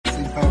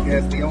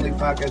podcast, the only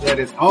podcast that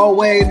is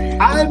always,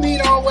 I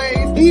mean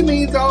always, he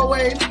means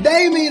always,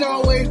 they mean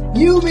always,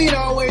 you mean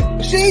always,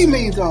 she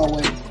means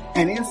always,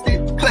 an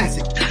instant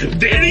classic.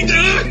 Danny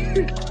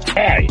Dunn!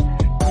 Hi,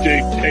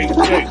 Jake.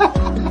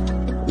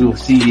 We will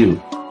see you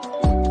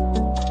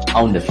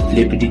on the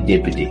flippity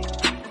dippity.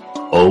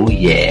 Oh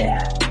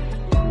yeah.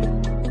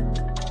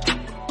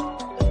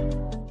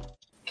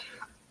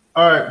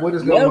 All right, what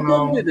is going on?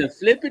 Welcome to the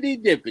flippity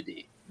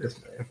dippity. This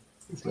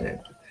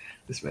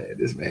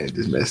man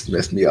just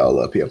messed me all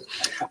up here.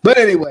 But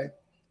anyway,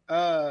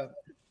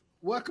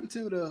 welcome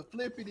to the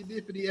flippity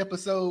dippity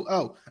episode.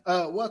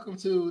 Welcome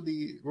to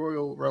the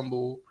Royal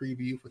Rumble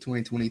preview for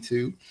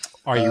 2022.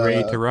 Are you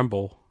ready to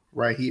rumble?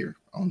 Right here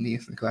on the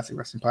Instant Classic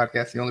Wrestling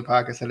Podcast, the only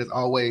podcast that is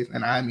always,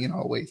 and I mean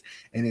always,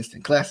 an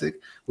instant classic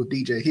with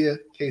DJ here,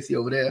 Casey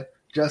over there,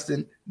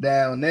 Justin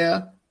down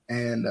there,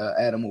 and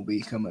Adam will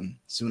be coming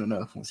soon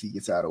enough once he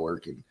gets out of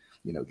work and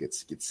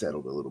gets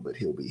settled a little bit.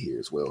 He'll be here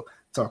as well.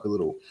 Talk a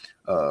little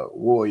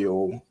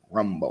Royal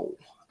Rumble.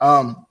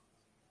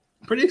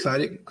 Pretty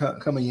excited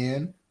coming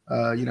in.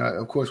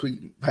 Of course,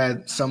 we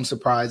had some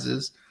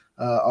surprises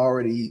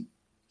already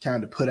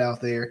kind of put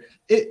out there.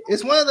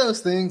 It's one of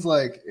those things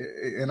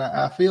and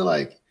I feel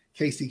like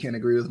Casey can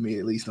agree with me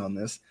at least on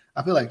this.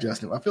 I feel like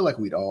Justin, I feel like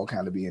we'd all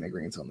kind of be in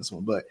agreement on this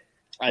one, but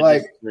I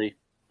disagree.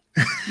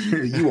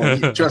 You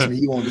won't, trust me,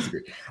 you won't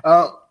disagree.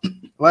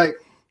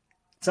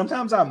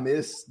 Sometimes I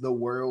miss the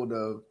world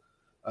of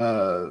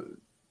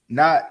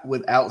not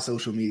without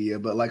social media,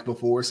 but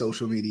before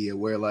social media,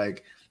 where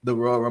the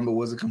Royal Rumble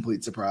was a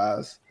complete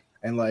surprise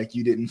and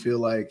you didn't feel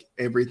like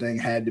everything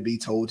had to be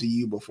told to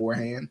you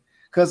beforehand.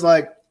 Because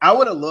I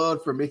would have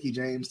loved for Mickie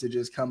James to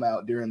just come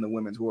out during the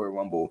Women's Royal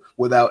Rumble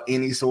without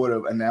any sort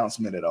of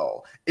announcement at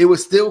all. It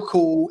was still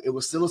cool. It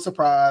was still a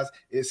surprise.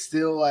 It's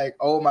still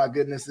oh my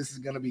goodness, this is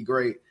going to be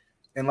great.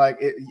 And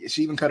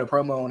she even cut a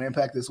promo on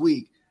Impact this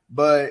week,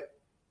 but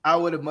I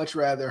would have much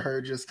rather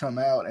her just come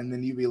out and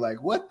then you'd be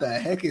like, what the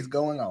heck is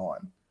going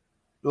on?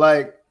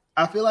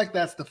 I feel like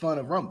that's the fun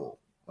of Rumble.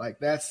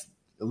 That's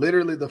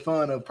literally the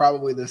fun of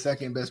probably the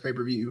second best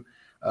pay-per-view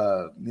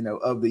of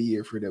the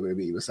year for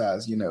WWE,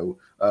 besides,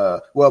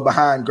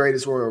 behind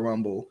Greatest Royal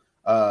Rumble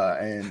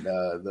and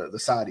the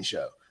Saudi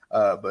show.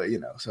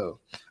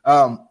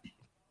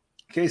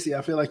 Casey,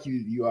 I feel like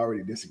you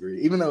already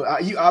disagree, even though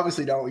you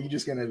obviously don't. You're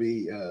just gonna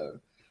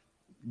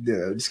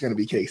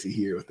be Casey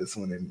here with this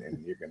one,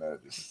 and you're gonna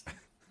just.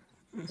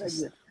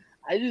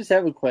 I just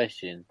have a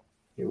question.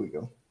 Here we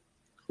go.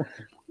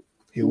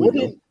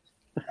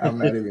 I'm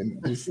not even.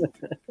 Just...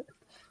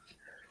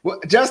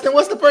 What, Justin?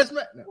 What's the first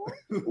match?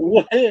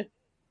 No.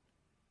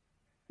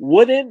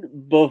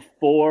 Wouldn't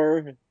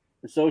before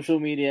social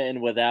media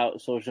and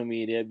without social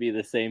media be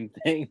the same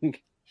thing?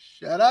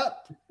 Shut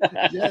up!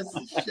 Just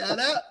shut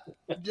up!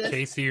 Just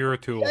Casey, you're a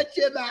tool. Shut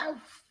your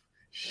mouth!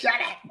 Shut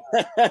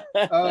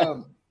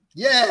up!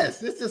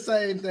 Yes, it's the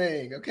same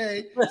thing.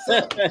 Okay,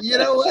 so you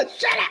know what?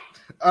 Shut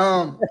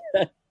up!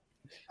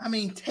 I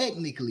mean,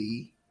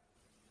 technically,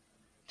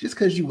 just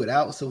because you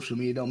without social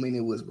media don't mean it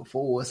was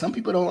before. Some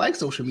people don't like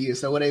social media,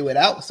 so they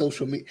without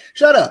social media.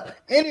 Shut up.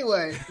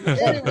 Anyway,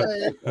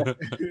 but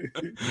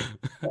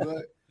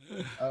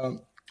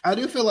I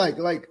do feel like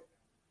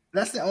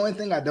that's the only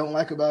thing I don't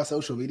like about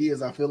social media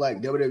is I feel like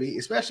WWE,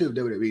 especially with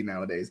WWE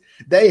nowadays,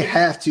 they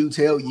have to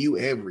tell you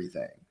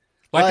everything.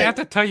 They have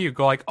to tell you,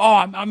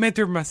 I'm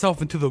entering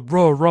myself into the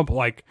Royal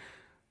Rumble.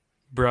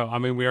 Bro, I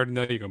mean, we already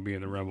know you're going to be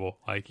in the Rumble.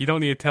 You don't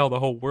need to tell the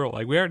whole world.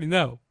 We already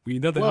know. We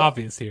know the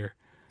obvious here.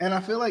 And I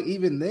feel like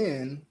even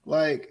then,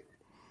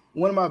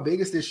 one of my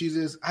biggest issues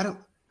is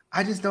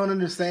I just don't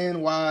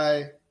understand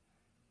why.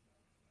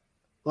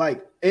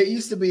 It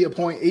used to be a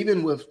point,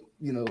 even with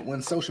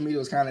when social media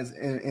was kind of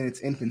in its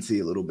infancy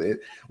a little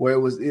bit, where it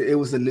was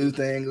the new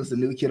thing, it was the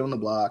new kid on the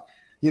block.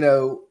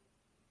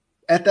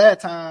 At that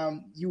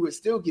time, you would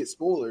still get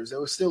spoilers. There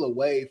was still a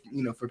way,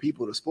 for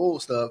people to spoil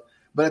stuff,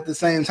 but at the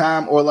same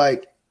time, or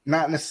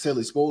not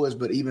necessarily spoilers,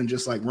 but even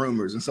just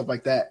rumors and stuff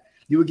like that.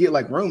 You would get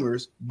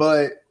rumors,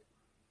 but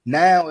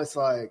now it's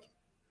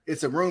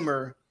it's a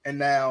rumor, and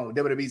now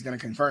WWE's going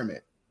to confirm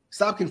it.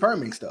 Stop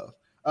confirming stuff.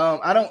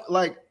 I don't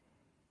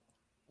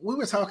we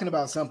were talking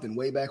about something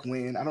way back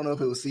when. I don't know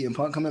if it was CM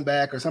Punk coming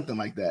back or something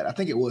like that. I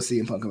think it was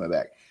CM Punk coming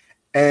back.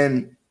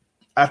 And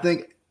I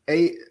think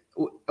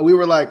we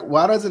were like,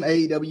 why doesn't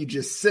AEW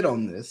just sit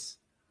on this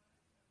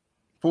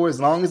for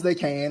as long as they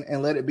can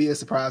and let it be a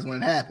surprise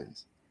when it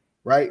happens?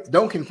 Right?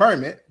 Don't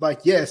confirm it.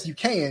 Yes, you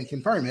can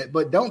confirm it,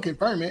 but don't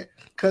confirm it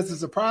because the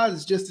surprise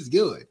is just as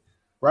good.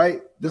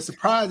 Right? The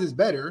surprise is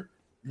better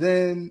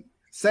than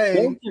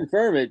saying don't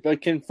confirm it,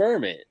 but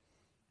confirm it.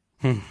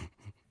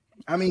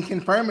 I mean,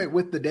 confirm it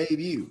with the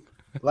debut.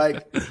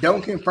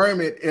 Don't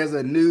confirm it as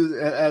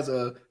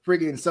a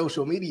friggin'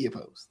 social media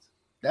post.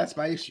 That's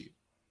my issue.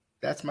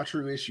 That's my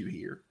true issue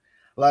here.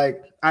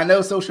 I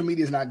know social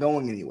media is not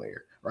going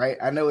anywhere, right?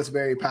 I know it's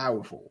very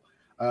powerful.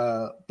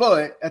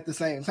 But at the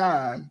same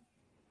time,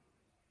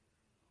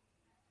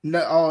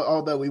 no,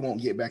 although we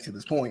won't get back to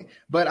this point,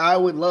 but I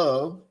would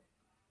love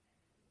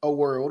a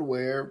world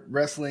where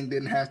wrestling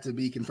didn't have to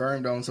be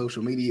confirmed on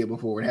social media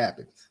before it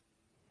happens.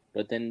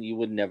 But then you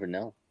would never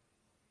know.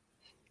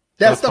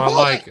 That's the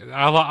what point.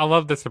 I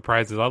love the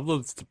surprises. I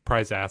love the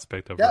surprise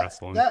aspect of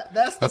wrestling.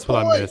 That's the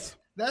what point. I miss.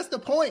 That's the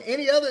point.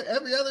 Every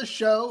other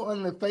show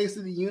on the face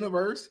of the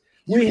universe,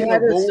 We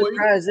had a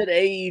surprise at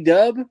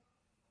AEW.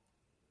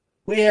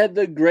 We had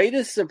the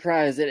greatest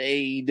surprise at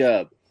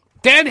AEW.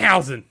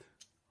 Danhausen.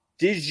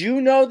 Did you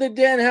know that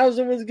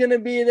Danhausen was going to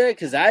be there?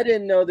 Because I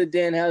didn't know that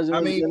Danhausen was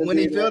going to be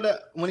there.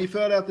 When he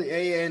filled out the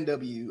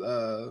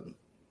ANW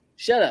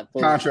shut up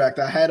contract,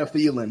 I had a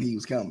feeling he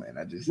was coming.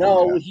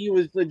 He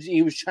was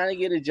trying to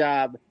get a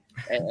job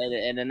at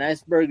a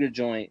nice burger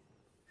joint.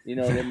 You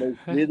know, they make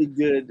really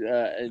good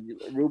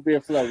root beer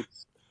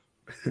floats.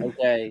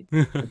 Okay,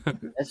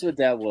 that's what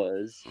that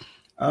was.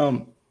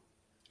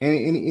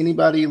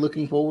 Anybody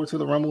looking forward to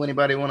the Rumble?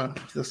 Anybody want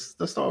to?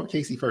 Let's start with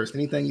Casey first.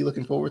 Anything you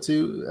looking forward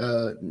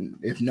to?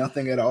 If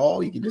nothing at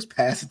all, you can just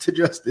pass it to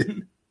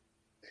Justin.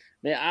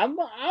 Man, I'm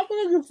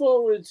looking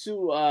forward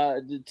to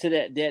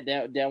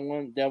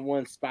that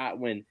one spot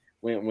when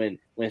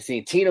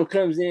Santino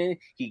comes in,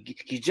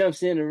 he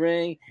jumps in the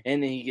ring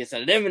and then he gets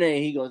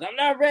eliminated. He goes, "I'm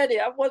not ready.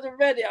 I wasn't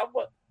ready.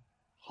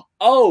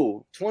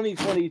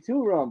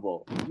 2022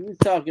 Rumble. You was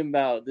talking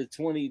about the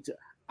 22.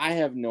 I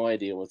have no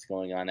idea what's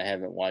going on. I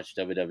haven't watched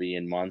WWE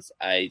in months.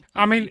 I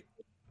mean,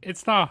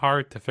 it's not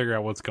hard to figure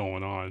out what's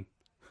going on.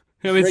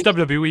 I mean, it's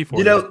WWE for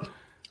you.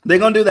 They're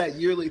going to do that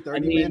yearly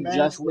 30-man match.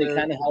 Justin, it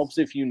kind of helps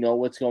if you know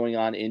what's going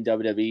on in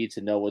WWE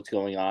to know what's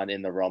going on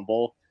in the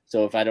Rumble.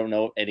 So if I don't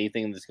know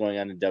anything that's going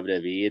on in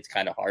WWE, it's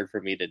kind of hard for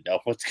me to know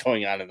what's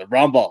going on in the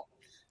Rumble.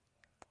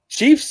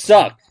 Chiefs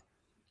suck.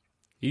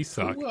 He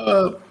sucked.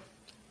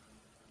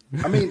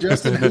 I mean,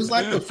 Justin, who's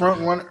like the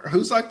front runner?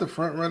 Who's like the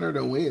front runner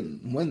to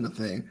win the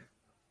thing?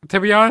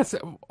 To be honest,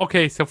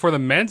 okay, so for the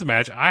men's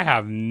match, I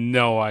have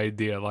no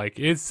idea. Like,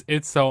 it's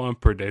so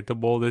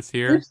unpredictable this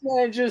year. This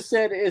man just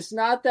said it's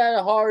not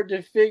that hard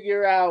to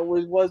figure out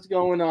what's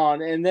going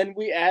on, and then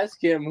we ask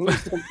him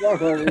who's the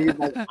front runner. He's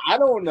like, I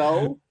don't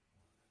know.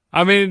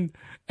 I mean,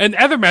 and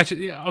other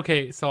matches,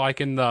 okay, so like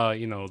in the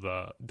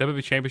the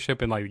WWE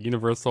Championship and like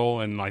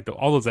Universal and like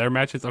all those other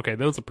matches, okay,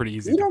 those are pretty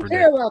easy to predict. We don't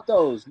care about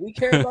those. We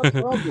care about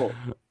the Rumble.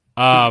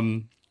 I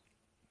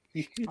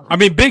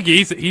mean, Big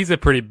E's he's a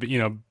pretty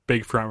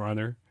big front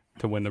runner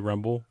to win the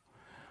Rumble.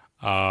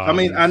 I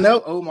mean, I know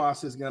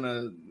Omos is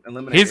gonna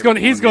eliminate. He's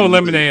gonna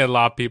eliminate a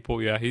lot of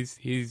people. Yeah, he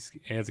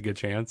has a good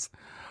chance.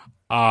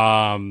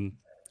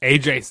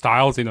 AJ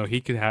Styles,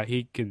 he could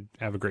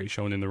have a great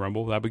showing in the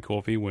Rumble. That'd be cool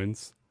if he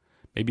wins.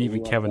 Maybe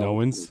even Kevin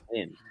Owens.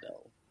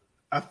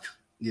 I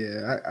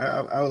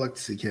would like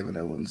to see Kevin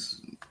Owens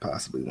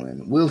possibly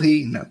win. Will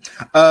he? No.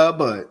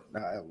 But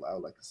I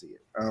would like to see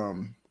it.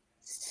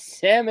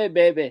 Sammy,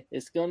 baby.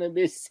 It's going to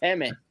be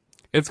Sammy.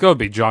 It's going to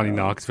be Johnny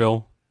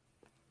Knoxville.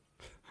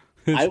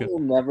 I will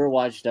never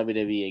watch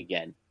WWE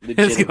again.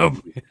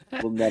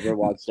 Will never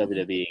watch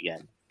WWE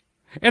again.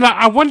 And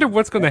I wonder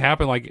what's going to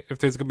happen, like, if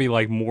there's going to be,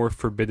 like, more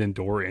Forbidden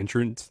Door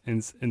entrants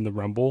in the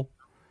Rumble.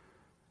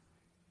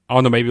 I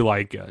don't know, maybe,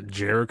 like,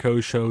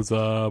 Jericho shows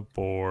up,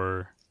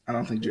 or... I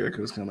don't think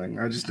Jericho's coming.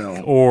 I just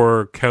don't.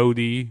 Or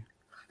Cody.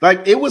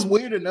 Like, it was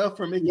weird enough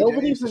for Mickey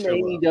Nobody James from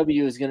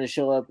AEW is going to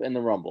show up in the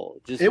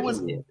Rumble. It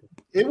was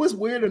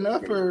weird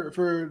enough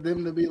for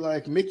them to be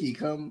like, Mickey,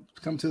 come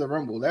to the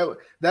Rumble.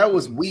 That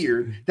was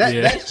weird.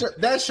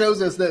 That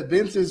shows us that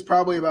Vince is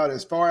probably about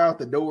as far out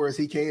the door as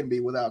he can be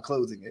without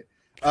closing it.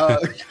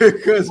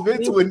 Because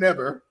Vince would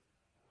never.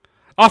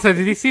 Also,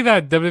 did you see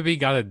that WWE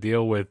got a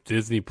deal with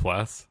Disney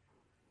Plus?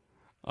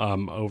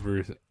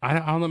 Over I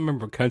don't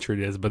remember what country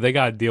it is, but they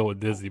got a deal with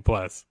Disney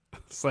Plus.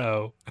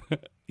 So,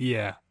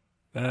 yeah,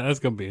 that's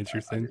gonna be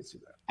interesting.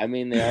 I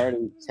mean, they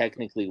already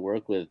technically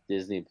work with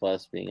Disney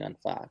Plus being on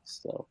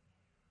Fox, so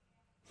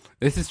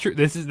this is true.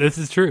 This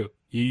is true.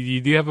 You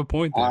do have a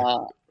point there.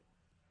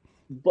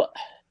 But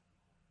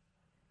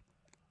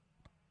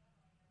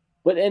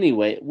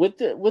anyway, with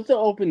the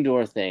open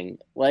door thing,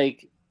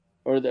 like,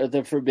 or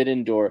the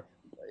forbidden door,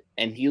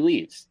 and he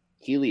leaves.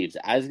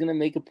 I was gonna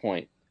make a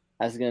point.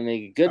 I was gonna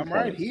make a good point. I'm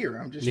right here.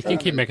 I'm just. You can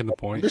keep making the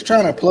point. I'm just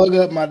trying to plug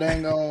up my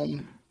dang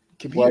on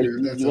computer.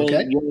 Well, that's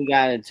okay. You only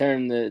gotta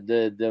turn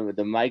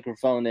the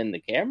microphone and the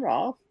camera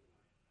off.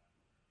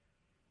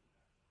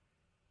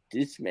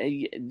 This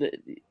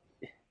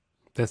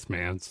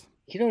man's.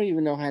 You don't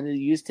even know how to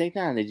use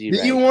technology.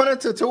 Did you want a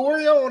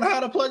tutorial on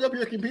how to plug up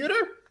your computer?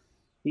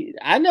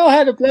 I know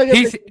how to plug up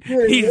the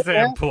computer. He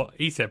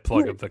said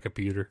plug up the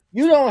computer.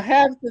 You don't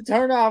have to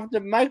turn off the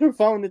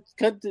microphone to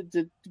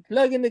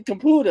plug in the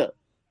computer.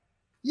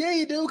 Yeah,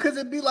 you do, because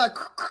it'd be like...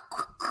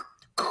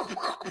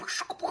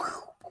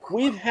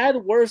 We've had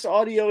worse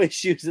audio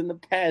issues in the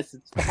past.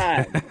 It's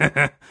fine.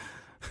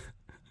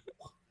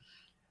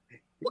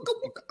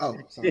 Oh,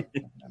 sorry.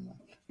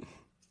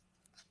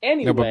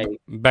 Anyway.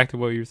 No, back to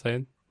what you were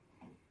saying.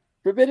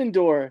 Forbidden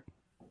Door.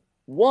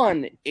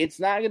 One, it's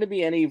not going to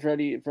be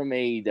anybody from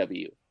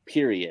AEW,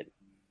 period.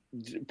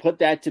 Put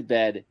that to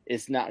bed.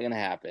 It's not going to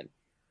happen.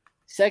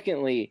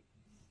 Secondly,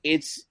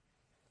 it's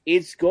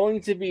it's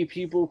going to be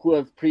people who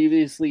have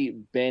previously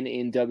been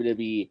in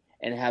WWE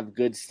and have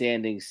good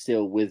standing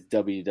still with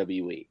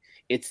WWE.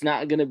 It's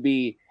not going to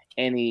be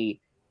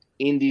any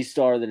indie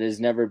star that has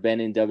never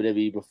been in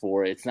WWE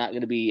before. It's not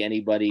going to be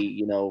anybody,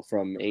 you know,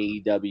 from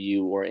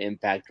AEW or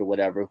Impact or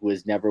whatever who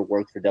has never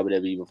worked for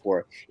WWE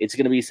before. It's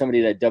going to be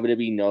somebody that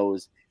WWE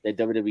knows, that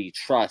WWE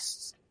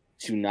trusts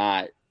to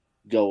not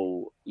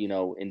go, you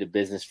know, into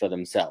business for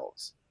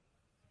themselves.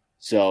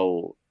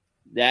 So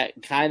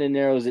that kind of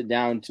narrows it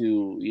down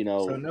to, you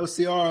know. So no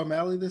CR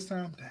O'Malley this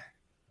time?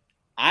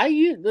 I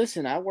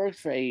worked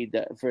for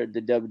for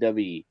the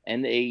WWE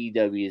and the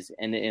AEWs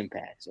and the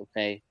Impacts,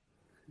 okay?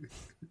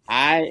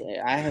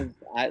 I've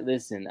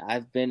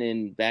been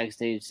in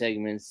backstage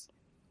segments.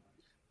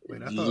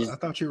 Wait, I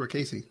thought you were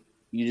Casey.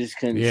 You just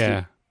couldn't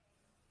Yeah. see.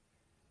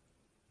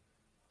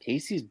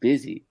 Casey's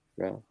busy,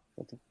 bro.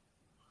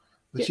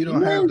 But you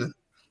don't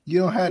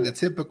have the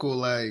typical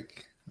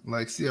like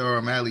CR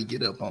O'Malley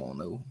get up on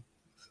though.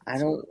 I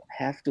don't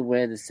have to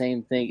wear the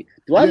same thing.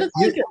 Do I look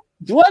like a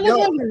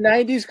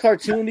 90s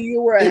cartoon to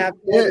you where I have to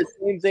wear the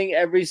same thing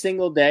every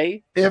single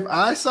day? If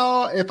I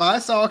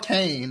saw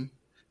Kane,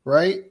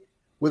 right,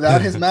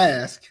 without his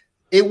mask,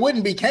 it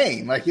wouldn't be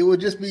Kane. Like it would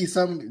just be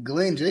some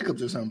Glenn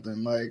Jacobs or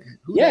something. Like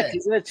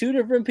because they're two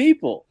different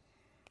people.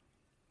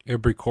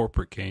 Every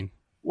corporate Kane.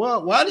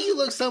 Well, why do you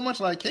look so much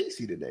like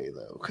Casey today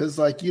though? Because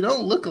like you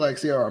don't look like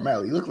CR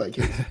O'Malley, you look like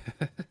Casey.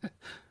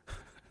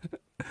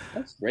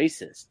 That's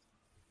racist.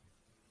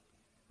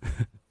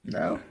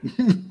 No.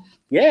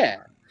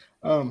 Yeah.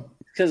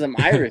 Because I'm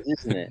Irish,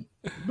 isn't it?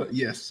 But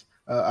yes,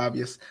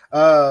 obvious.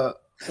 So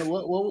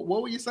what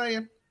were you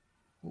saying?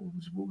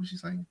 What was you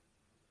saying?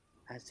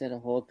 I said a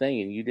whole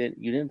thing, and you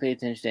didn't pay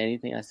attention to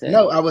anything I said.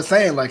 No, I was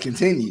saying like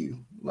continue.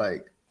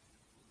 Like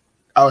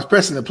I was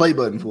pressing the play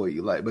button for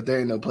you, like, but there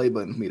ain't no play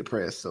button for me to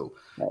press. So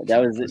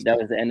that was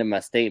the end of my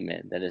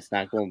statement. That it's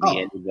not going to be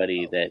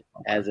anybody that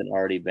hasn't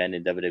already been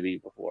in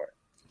WWE before.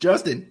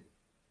 Justin.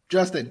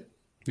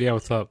 Yeah,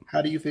 what's up?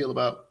 How do you feel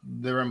about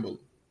the Rumble?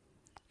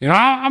 You know,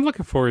 I'm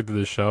looking forward to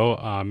the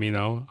show. You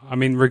know, I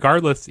mean,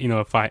 regardless, you know,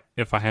 if I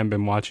haven't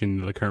been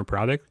watching the current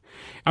product,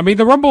 I mean,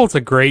 the Rumble is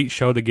a great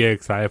show to get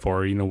excited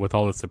for. You know, with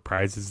all the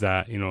surprises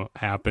that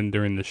happened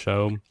during the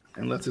show.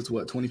 Unless it's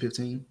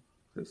 2015.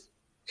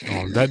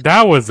 Oh,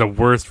 that was the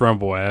worst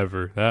Rumble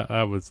ever.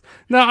 That was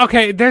no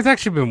okay. There's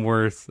actually been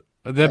worse.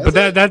 Has it?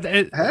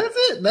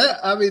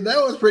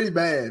 That was pretty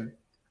bad.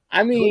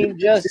 I mean,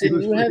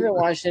 Justin, you haven't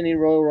watched any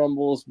Royal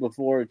Rumbles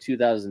before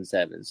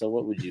 2007, so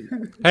what would you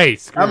know? Hey,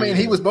 I mean,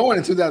 he was born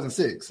in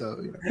 2006,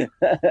 so you know.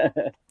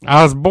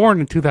 I was born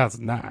in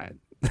 2009.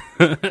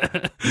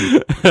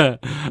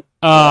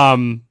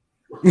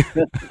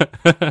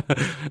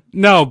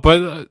 No,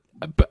 but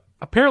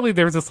apparently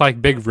there's this like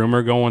big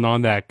rumor going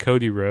on that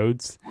Cody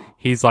Rhodes,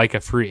 he's like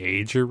a free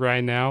agent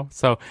right now.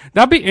 So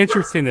that'd be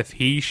interesting if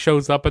he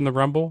shows up in the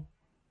Rumble.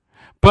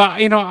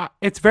 But, you know,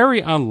 it's very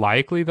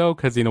unlikely, though,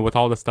 because, you know, with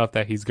all the stuff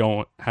that has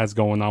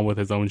going on with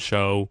his own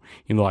show,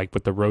 you know, like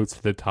with the Roads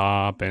to the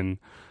Top and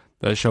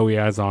the show he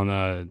has on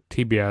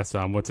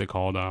TBS, what's it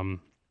called? Or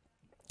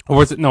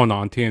was it? No,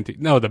 on TNT.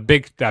 No, that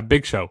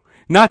big show.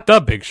 Not the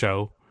big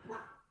show,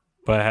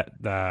 but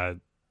the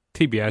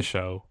TBS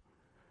show.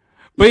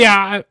 But,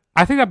 yeah,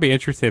 I think that'd be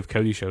interesting if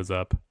Cody shows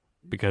up.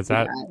 Because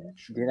that...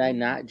 Did I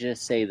not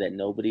just say that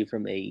nobody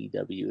from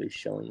AEW is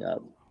showing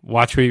up?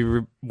 Watch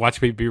me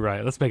be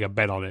right. Let's make a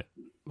bet on it.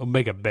 We'll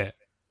make a bet.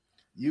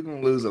 You're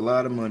gonna lose a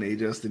lot of money,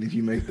 Justin, if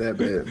you make that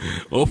bet.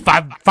 Oh,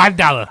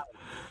 $5.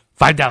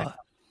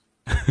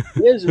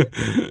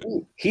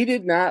 He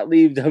did not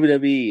leave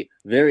WWE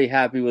very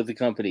happy with the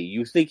company.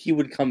 You think he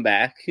would come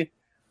back?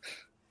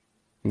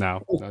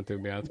 No, not to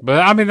be honest. But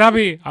I mean, that'd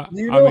be. Do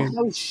you know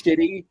how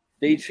shitty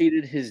they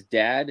treated his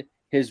dad,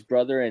 his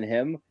brother, and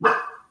him?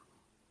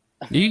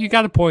 You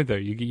got a point there.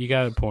 You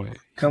got a point.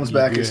 Comes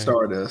back as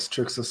Stardust,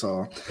 tricks us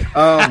all.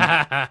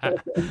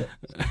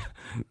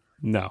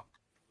 No.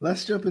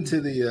 Let's jump into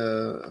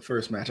the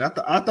first match. I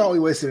thought we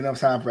wasted enough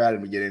time for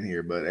Adam to get in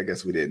here, but I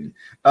guess we didn't.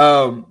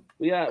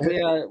 We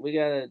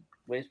gotta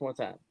waste more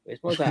time.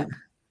 Waste more time.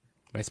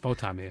 Waste more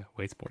time here.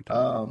 Waste more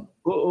time.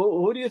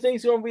 Who do you think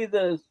is going to be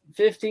the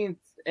 15th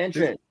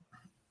entrant?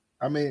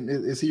 I mean,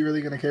 is he really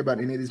going to care about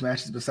any of these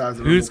matches besides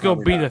the Who's going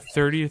to be the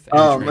 30th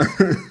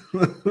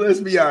entrant?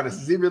 Let's be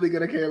honest. Is he really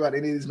going to care about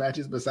any of these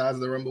matches besides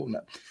the Rumble?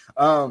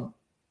 No.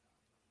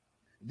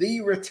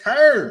 The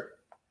return.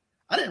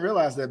 I didn't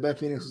realize that Beth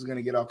Phoenix was going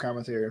to get off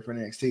commentary for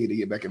NXT to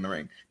get back in the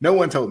ring. No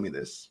one told me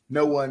this.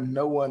 No one.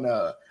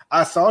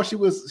 I saw she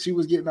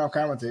was getting off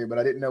commentary, but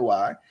I didn't know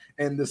why.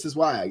 And this is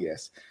why, I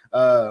guess.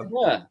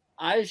 Yeah,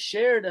 I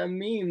shared a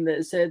meme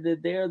that said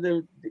that they're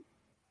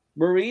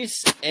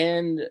Maurice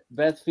and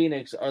Beth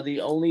Phoenix are the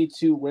only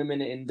two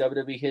women in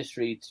WWE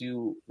history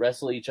to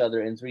wrestle each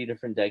other in 3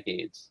 different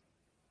decades.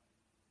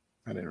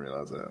 I didn't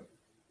realize that.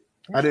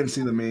 I didn't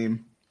see the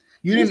meme.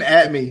 You didn't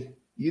at me.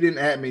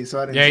 So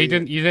I didn't. Yeah, you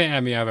didn't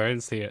add me either. I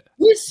didn't see it.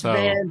 This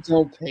man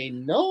don't pay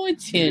no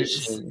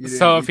attention.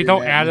 So if you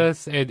don't add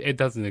us, it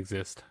doesn't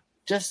exist.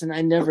 Justin,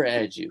 I never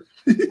add you.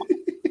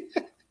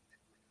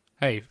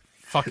 Hey,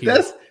 fuck you.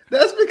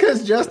 That's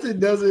because Justin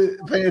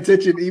doesn't pay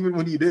attention even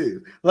when you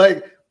do.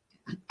 Like,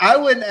 I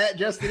wouldn't add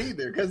Justin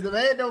either because the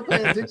man don't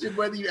pay attention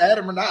whether you add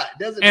him or not.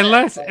 Doesn't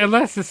matter.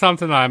 Unless it's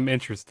something I'm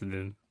interested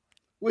in.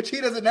 Which he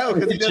doesn't know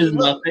because he Which is doesn't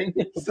look. nothing,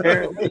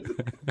 apparently.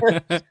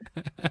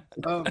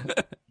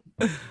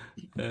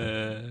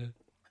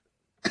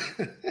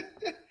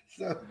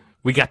 So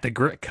We got the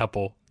grit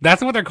couple.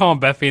 That's what they're calling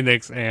Beth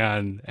Phoenix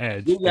and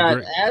Edge. We The got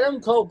grit-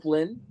 Adam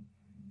Copeland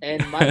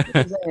and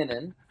Michael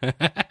Zanin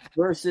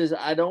versus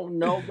I don't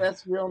know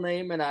Beth's real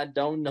name and I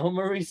don't know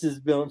Maurice's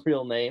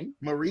real name.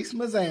 Maurice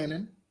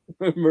Mazanin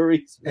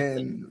Maurice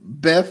and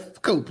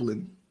Beth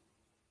Copeland.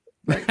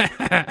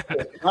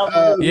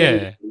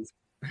 Yeah.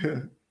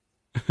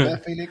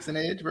 Beth Phoenix and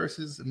Edge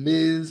versus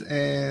Miz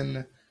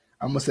and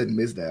I almost said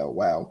Mizdow.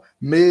 Wow.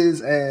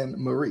 Miz and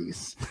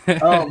Maurice.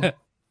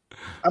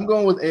 I'm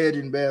going with Edge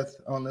and Beth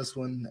on this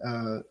one.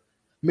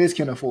 Miz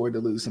can afford to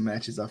lose some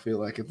matches, I feel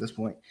like, at this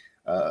point.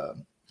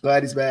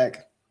 Glad he's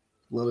back.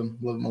 Love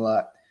him a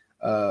lot.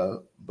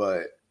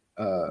 But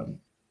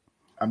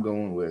I'm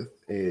going with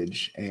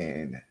Edge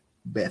and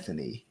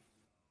Bethany.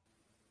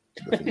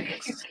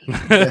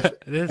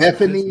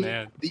 Bethany,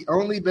 the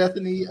only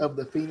Bethany of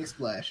the Phoenix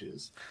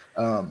Splashes.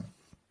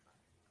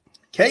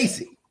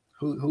 Casey,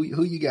 who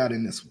you got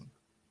in this one?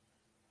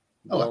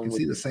 Oh, I can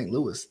see the St.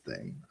 Louis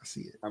thing. I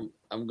see it. I'm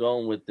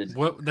going with the.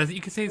 What does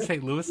you can say the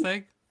St. Louis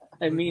thing?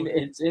 I mean,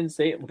 it's in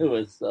St.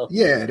 Louis, so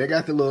Yeah, they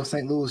got the little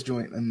St. Louis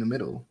joint in the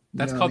middle.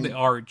 That's called the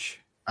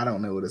Arch. I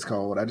don't know what it's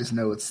called. I just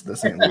know it's the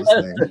St. Louis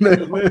thing.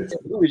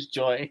 St. Louis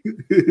joint.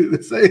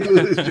 The St.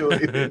 Louis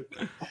joint.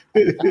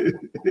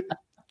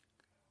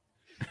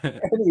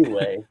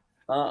 Anyway,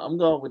 I'm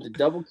going with the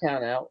double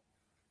count out.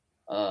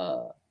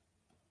 No,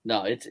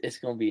 it's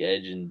gonna be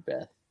Edge and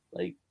Beth.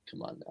 Like,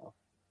 come on now,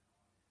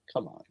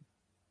 come on.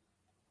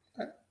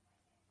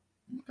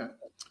 Okay.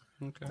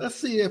 Let's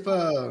see if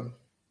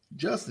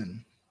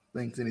Justin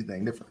thinks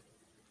anything different.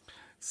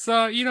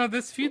 So,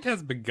 this feud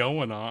has been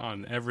going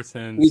on ever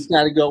since. He's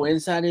got to go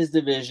inside his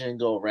division,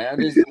 go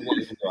around his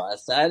division, go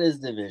outside his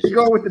division.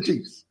 You're going with the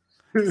Chiefs.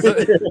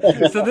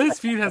 So this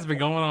feud has been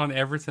going on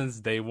ever since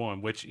day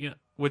one, which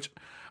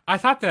I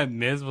thought that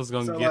Miz was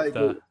going to get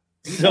the.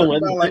 So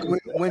when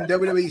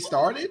WWE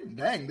started,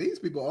 dang, these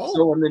people old.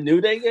 So when the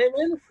New Day came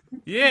in,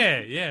 yeah,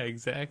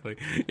 exactly.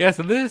 Yeah,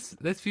 so this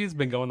feud's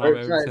been going on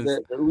ever since.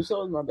 The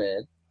Usos, my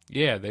bad.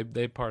 Yeah,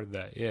 they part of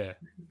that. Yeah,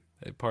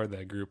 they part of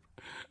that group.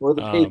 Or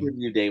the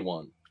pay-per-view day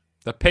one.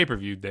 The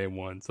pay-per-view day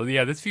one. So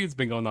yeah, this feud's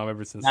been going on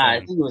ever since. I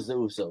think it was the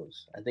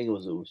Usos. Think it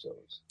was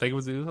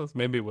the Usos.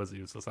 Maybe it was the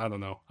Usos. I don't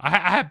know. I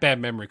have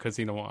bad memory because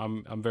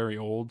I'm very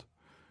old.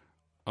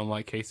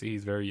 Unlike Casey,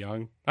 he's very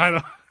young.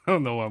 I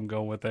don't know what I'm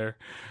going with there.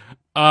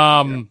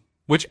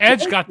 Which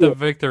Edge got the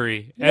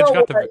victory.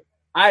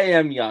 I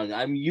am young.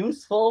 I'm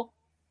youthful.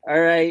 All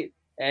right,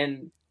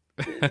 and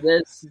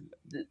this.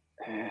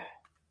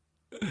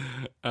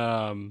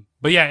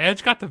 But yeah,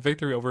 Edge got the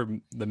victory over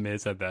the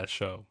Miz at that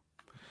show.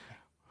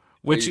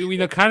 Which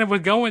kind of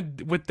would go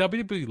with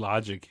WWE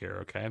logic here.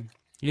 Okay,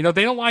 they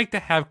don't like to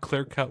have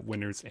clear-cut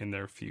winners in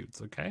their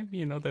feuds. Okay,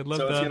 they love.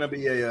 So it's gonna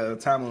be a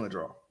time limit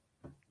draw.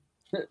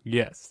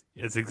 Yes,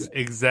 it's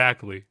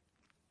exactly.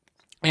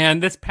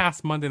 And this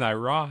past Monday Night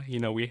Raw,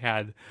 we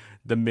had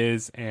the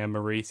Miz and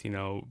Maurice.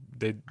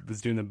 They was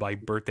doing the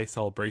birthday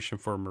celebration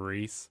for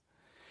Maurice,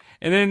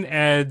 and then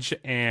Edge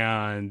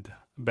and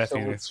Beth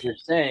Phoenix. So what you're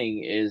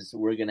saying is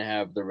we're gonna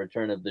have the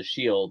return of the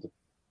Shield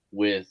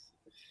with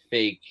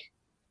fake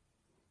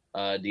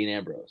Dean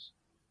Ambrose.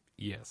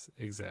 Yes,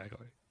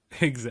 exactly.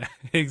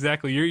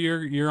 Exactly.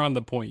 You're on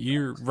the point.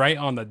 You're right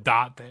on the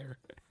dot there.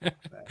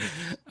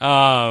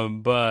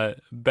 But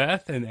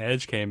Beth and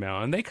Edge came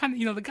out and they kind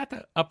of, they got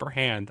the upper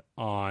hand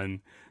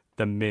on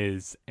the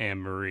Miz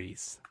and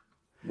Maurice.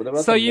 What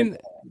about who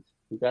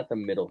got the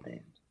middle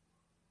hand?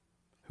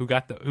 Who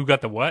got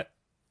the what?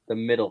 The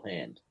middle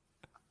hand.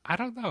 I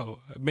don't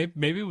know.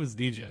 Maybe it was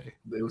DJ.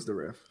 It was the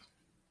ref.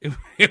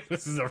 It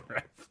was the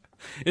ref.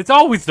 It's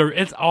always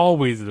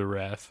the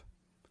ref.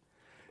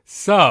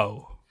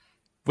 So,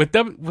 with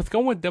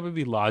going with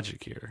WWE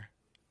logic here,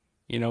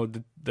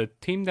 the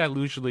team that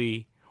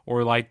usually,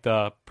 or like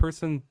the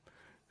person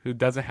who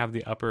doesn't have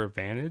the upper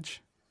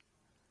advantage,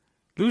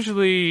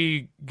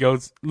 usually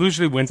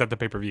wins at the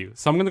pay-per-view.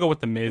 So I'm gonna go with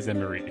the Miz and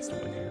Maurice to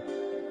win here.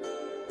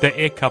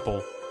 The It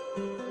couple.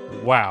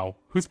 Wow,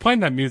 who's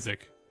playing that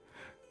music?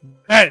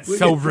 That's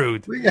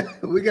rude. We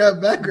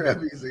got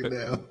background music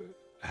now.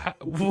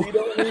 We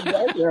don't need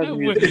background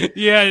music.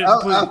 Yeah,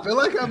 I feel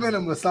like I'm in a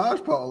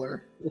massage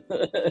parlor.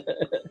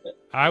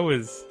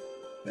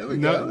 There we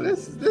go.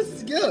 This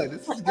is good.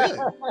 This is good.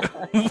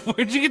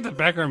 Where'd you get the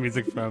background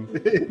music from?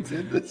 It's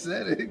in the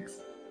settings.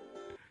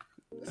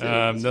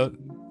 No.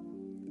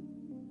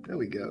 There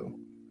we go.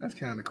 That's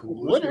kind of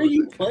cool. What are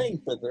you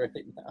playing with right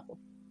now?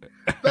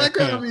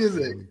 Background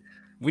music.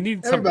 We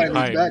need everybody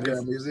something needs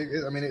background music.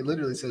 I mean, it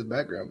literally says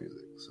background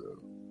music. So,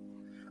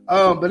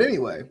 but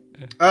anyway,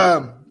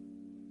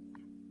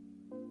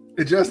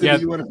 Justin,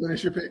 do you want to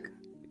finish your pick?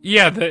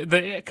 Yeah,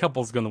 the It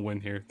couple's gonna win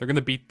here. They're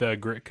gonna beat the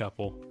Grit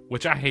couple,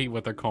 which I hate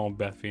what they're calling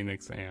Beth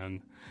Phoenix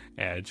and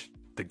Edge.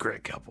 The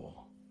Grit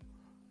couple.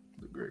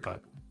 The Grit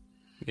But, couple.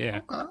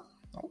 yeah. Okay.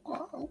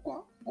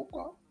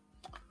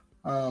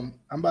 I'm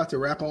about to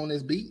rap on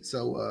this beat.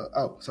 So,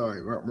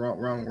 sorry,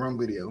 wrong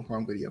video.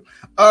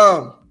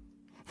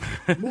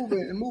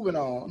 Moving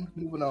on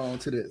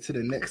to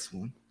the next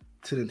one.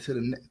 To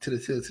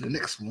the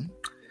next one.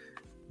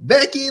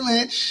 Becky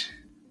Lynch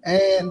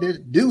and the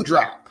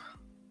Doudrop.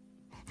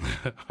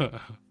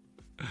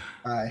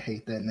 I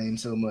hate that name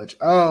so much.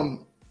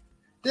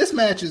 This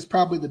match is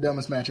probably the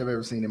dumbest match I've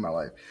ever seen in my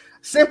life,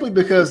 simply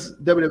because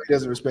WWE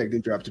doesn't respect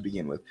Doudrop to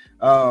begin with.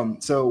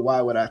 So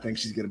why would I think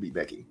she's going to beat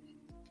Becky?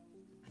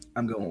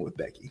 I'm going with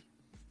Becky.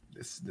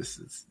 This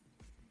is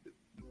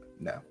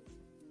no.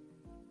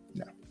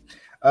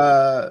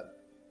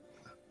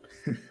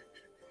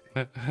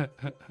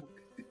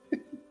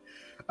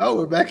 Oh,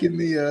 we're back in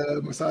the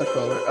massage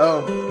parlor.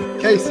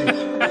 Casey.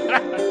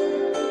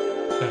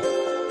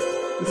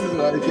 This is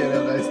why they can't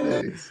have nice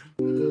days.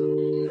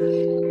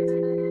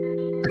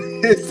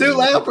 It's too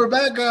loud for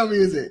background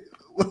music.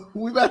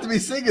 We about to be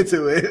singing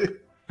to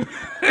it.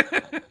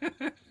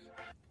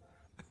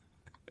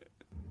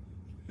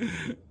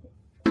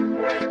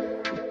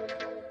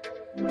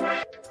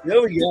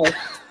 There we go.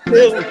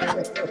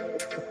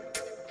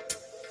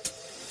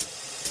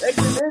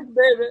 Excellent,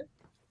 baby.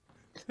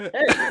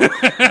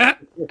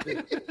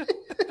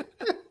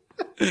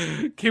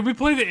 Can we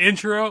play the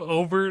intro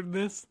over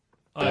this?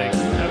 Like,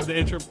 have the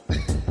intro.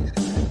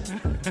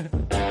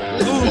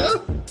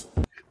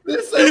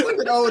 This sounds like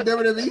an old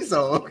WWE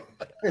song.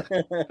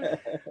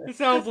 It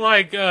sounds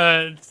like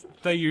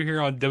that you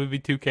hear on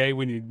WB2K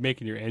when you're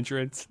making your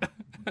entrance.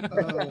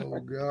 Oh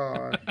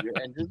God! Your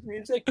entrance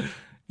music.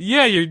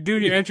 Yeah, you're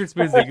doing your entrance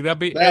music. That'll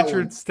be That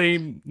entrance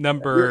theme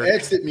number Your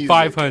exit music,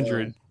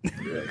 500.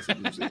 Your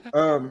exit music.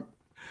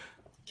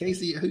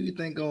 Casey, who you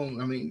think on?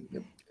 I mean,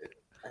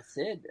 I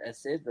said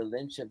the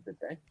Lynch of the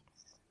Beck.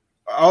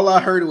 all I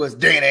heard was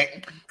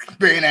 "Danny,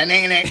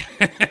 Danny."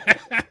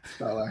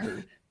 That's all I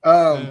heard.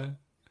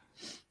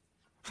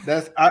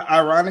 That's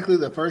ironically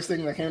the first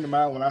thing that came to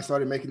mind when I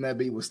started making that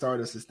beat was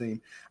Stardust's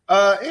theme.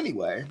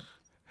 Anyway,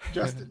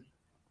 Justin.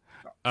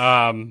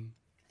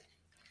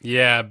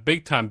 Yeah,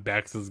 big time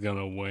Bex is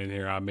gonna win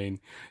here. I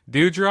mean,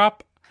 Doudrop.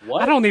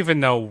 What? I don't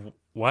even know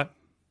what.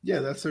 Yeah,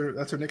 that's her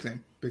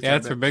nickname. Big Yeah, Time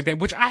that's her Bex. big name.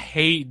 Which I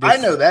hate. This, I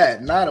know that,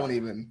 and I don't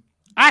even.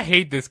 I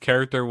hate this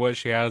character. What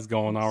she has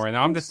going on right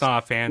now. I'm just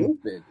not a fan.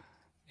 Stupid.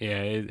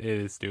 Yeah, it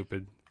is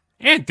stupid.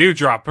 And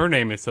Doudrop, her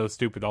name is so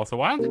stupid. Also,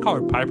 why don't they call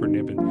her Piper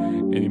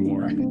Niven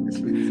anymore?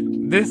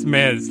 This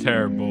man is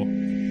terrible.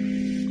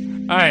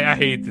 I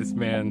hate this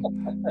man.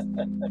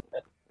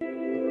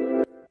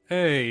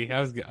 Hey,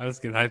 I was getting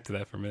hyped to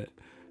that for a minute,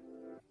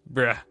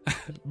 bruh.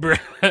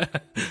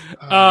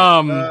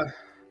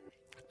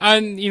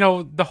 And you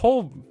know the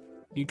whole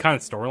kind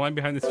of storyline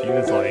behind this feud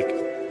is like,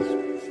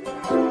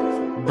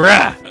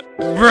 bruh.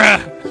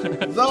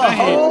 The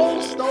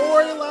whole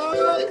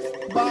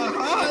storyline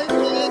behind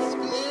this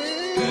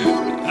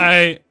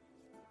feud.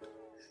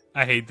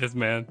 I hate this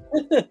man.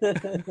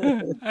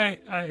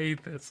 I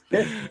hate this.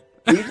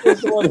 He's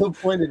just the one who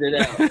pointed it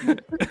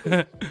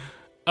out.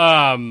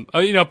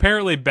 You know,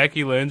 apparently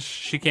Becky Lynch,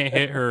 she can't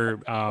hit her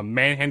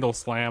manhandle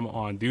slam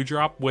on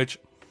Doudrop, which,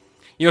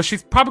 you know,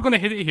 she's probably going to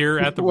hit it here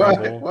at the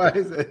Rumble. Why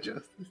is that,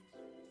 Justin?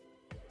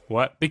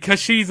 What? Because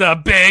she's a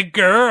big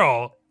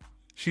girl.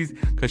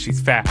 Because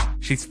she's fat.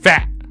 She's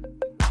fat.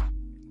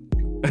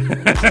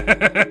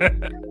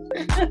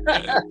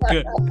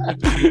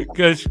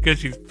 Because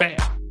she's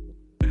fat.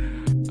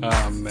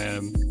 Oh,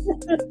 man.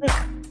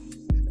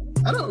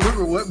 I don't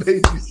remember what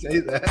made you say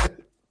that.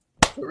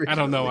 I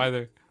don't know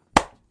either.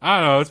 I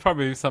don't know. It's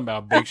probably something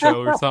about Big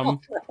Show or something.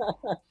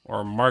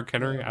 Or Mark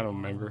Henry. I don't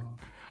remember.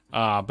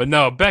 But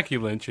no, Becky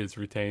Lynch is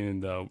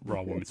retaining the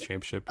Raw Women's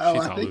Championship. Oh,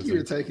 She's I not think losing. you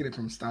were taking it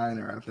from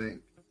Steiner, I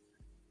think.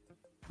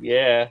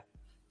 Yeah.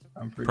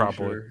 I'm pretty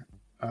Probably.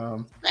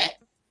 sure.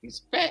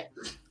 He's fat.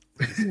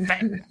 He's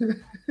fat.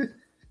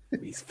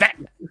 He's fat.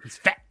 He's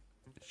fat.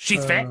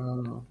 She's fat.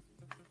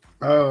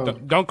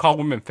 Don't call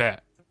women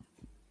fat.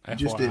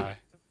 Just did. FYI.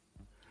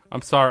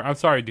 I'm sorry,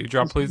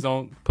 Doudrop. Please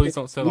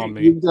don't sit on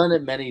me. You've done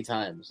it many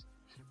times.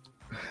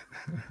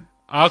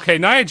 Okay,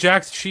 Nia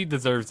Jax, she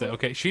deserves it.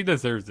 Okay, she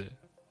deserves it.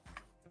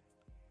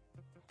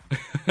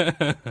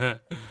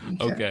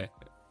 Okay.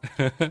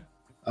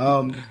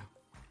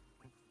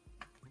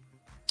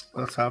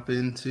 Let's hop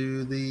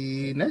into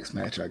the next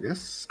match, I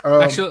guess.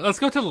 Actually, let's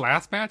go to the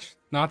last match.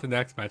 Not the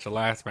next match, the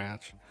last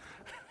match.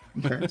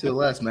 Okay, to the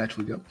last match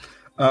we go.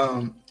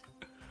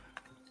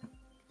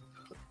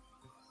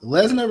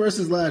 Lesnar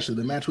versus Lashley,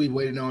 the match we've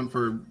waited on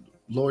for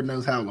Lord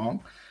knows how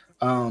long.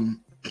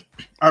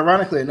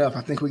 Ironically enough,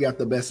 I think we got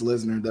the best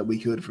Lesnar that we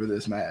could for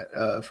this match,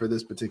 for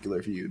this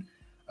particular feud.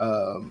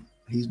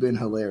 He's been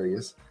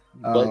hilarious.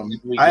 But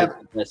we get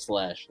the best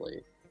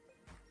Lashley.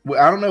 Well,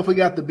 I don't know if we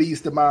got the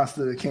Beast, the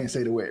Monster, can't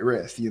say the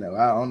rest. You know,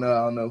 I don't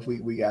know if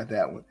we got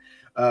that one.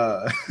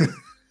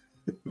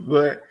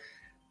 But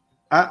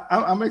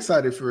I'm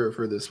excited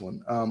for this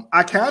one.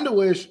 I kind of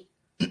wish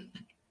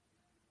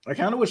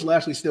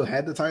Lashley still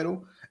had the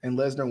title and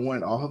Lesnar won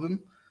it off of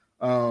him.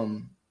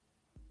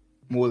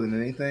 More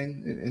than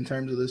anything in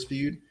terms of this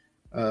feud.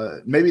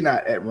 Maybe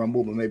not at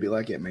Rumble, but maybe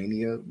like at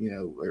Mania,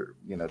 or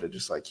to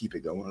just like keep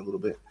it going a little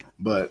bit.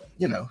 But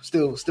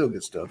still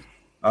good stuff.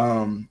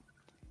 I'm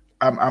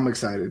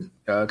excited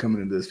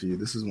coming into this feud.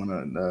 This is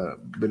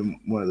been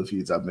one of the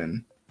feuds I've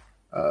been.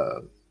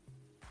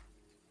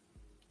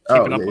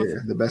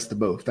 The best of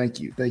both. Thank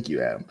you,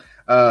 Adam.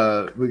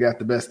 We got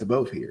the best of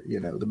both here.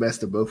 The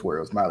best of both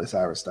worlds, Miley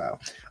Cyrus style.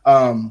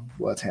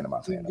 Well, it's Hannah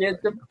Montana.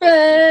 Get the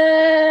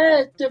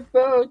best of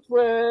both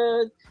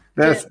worlds.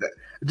 That's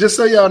just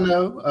so y'all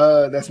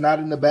know. That's not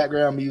in the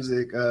background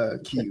music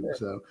cue.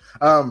 So,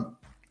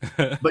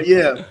 but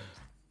yeah,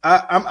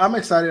 I'm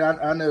excited.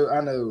 I know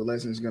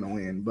Lesnar's gonna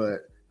win,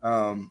 but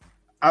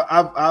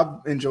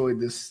I've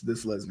enjoyed this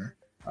Lesnar.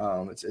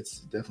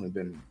 It's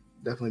definitely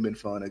been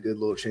fun. A good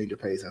little change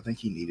of pace. I think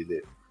he needed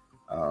it.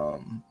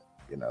 I've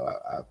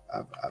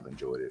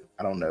enjoyed it.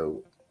 I don't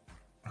know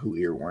who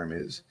Earworm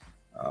is.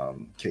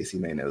 Casey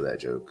may know that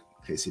joke.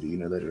 Casey, do you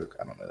know that joke?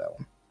 I don't know that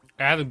one.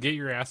 Adam, get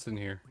your ass in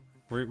here.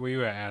 Where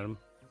you at, Adam?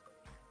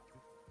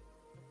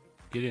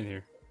 Get in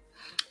here.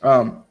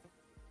 I'm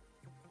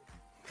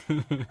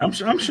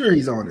sure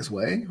he's on his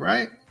way,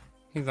 right?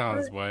 He's on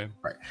his way.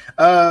 Right.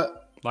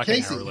 Like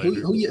Casey,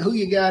 who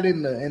you got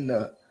in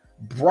the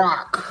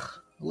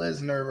Brock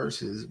Lesnar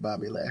versus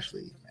Bobby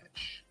Lashley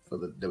match for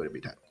the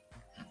WWE title?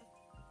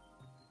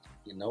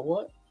 You know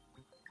what?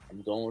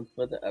 I'm going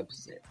for the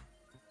upset.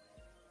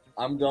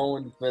 I'm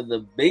going for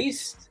the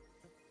beast,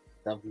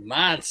 the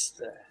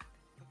monster,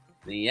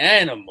 the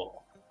animal.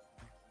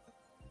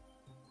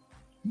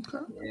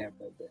 Okay. Yeah,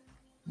 baby.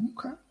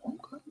 Okay.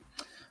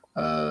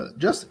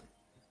 Justin.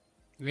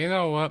 You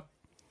know what?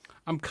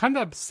 I'm kind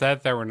of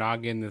upset that we're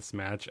not getting this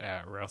match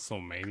at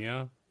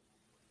WrestleMania.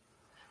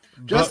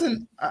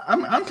 Justin,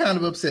 I'm kind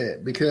of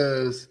upset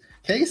because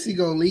Casey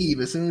gonna leave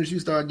as soon as you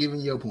start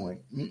giving your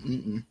point.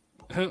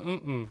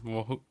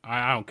 Well,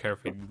 I don't care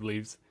if he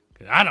leaves.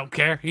 I don't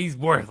care. He's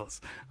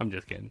worthless. I'm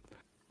just kidding.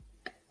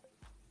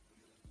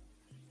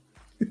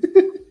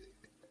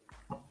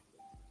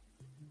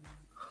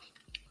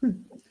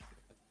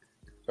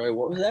 Sorry,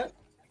 what was that?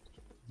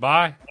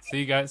 Bye. See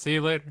you guys. See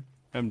you later.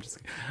 I'm just.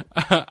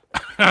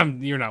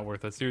 You're not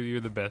worthless. You're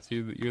the best.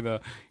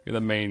 You're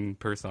the main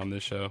person on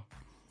this show.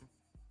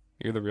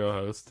 You're the real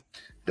host.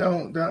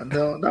 Don't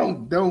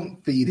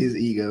feed his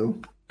ego.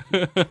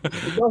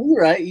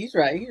 Well, he's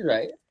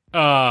right.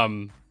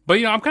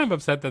 But I'm kind of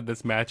upset that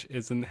this match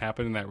isn't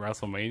happening at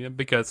WrestleMania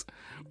because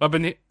what I've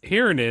been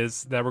hearing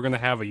is that we're gonna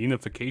have a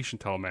unification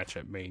title match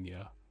at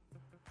Mania.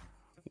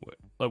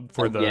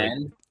 For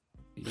Again?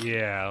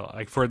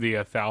 for the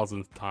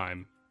 1,000th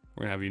time,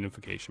 we're gonna have a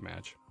unification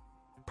match,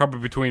 probably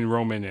between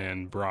Roman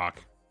and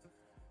Brock,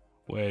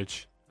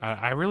 which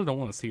I really don't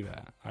want to see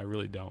that. I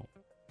really don't.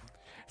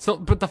 So,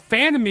 but the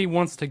fan of me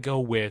wants to go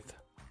with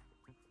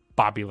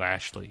Bobby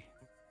Lashley.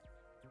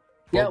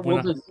 Yeah,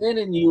 well, the fan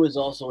in you is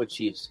also a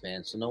Chiefs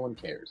fan, so no one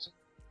cares.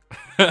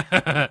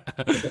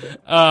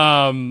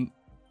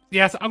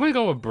 Yes, I'm gonna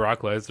go with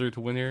Brock Lesnar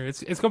to win here.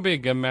 It's gonna be a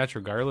good match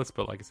regardless.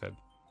 But like I said,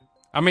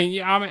 I'm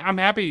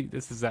happy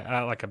this is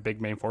like a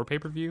big main 4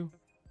 pay-per-view.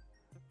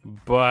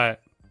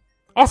 But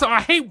also,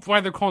 I hate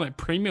why they're calling it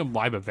premium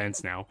live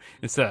events now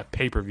instead of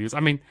pay-per-views.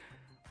 People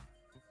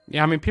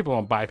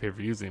don't buy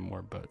pay-per-views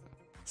anymore, but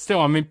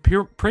still,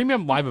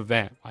 premium live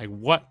event. Like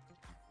what?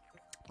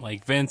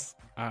 Like Vince.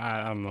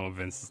 I don't know if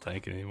Vince is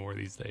tanking anymore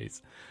these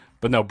days.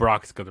 But no,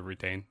 Brock's going to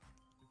retain.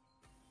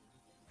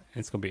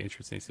 It's going to be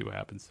interesting to see what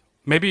happens.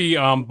 Maybe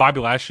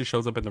Bobby Lashley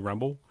shows up in the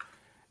Rumble,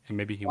 and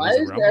maybe he wins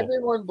the Rumble. Why does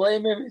everyone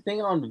blame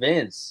everything on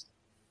Vince?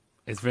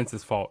 It's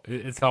Vince's fault.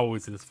 It's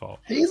always his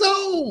fault. He's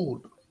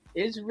old.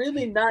 It's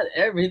really not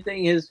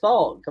everything his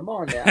fault. Come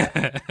on now.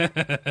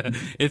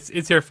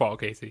 It's your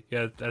fault, Casey.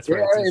 Yeah, that's they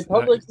right. They are a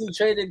publicly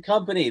traded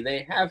company.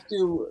 They have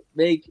to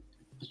make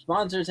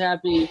sponsors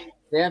happy.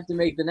 They have to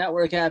make the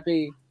network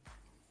happy.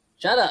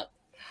 Shut up.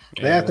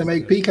 They have to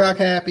make Peacock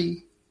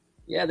happy.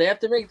 Yeah, they have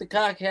to make the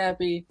cock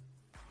happy.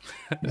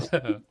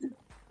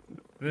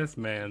 This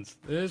man's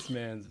is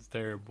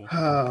terrible.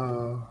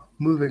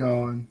 Moving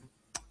on.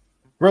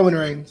 Roman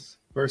Reigns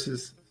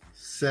versus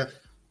Seth.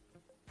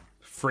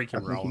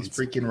 Rollins. He's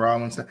freaking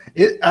Rollins.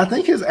 I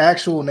think his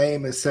actual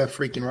name is Seth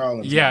freaking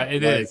Rollins. Yeah,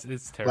 it is.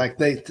 It's terrible. Like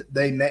they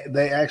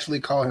actually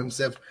call him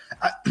Seth.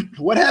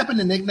 What happened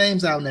to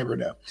nicknames? I'll never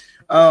know.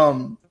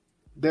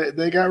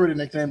 They got rid of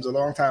nicknames a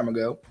long time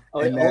ago.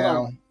 Oh, and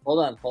hold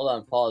on.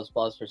 Pause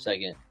for a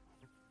second.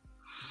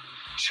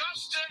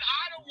 Justin,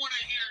 I don't want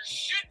to hear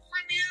shit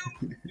from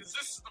you because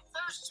this is the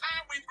first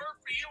time we've heard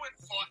from you in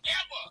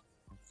forever.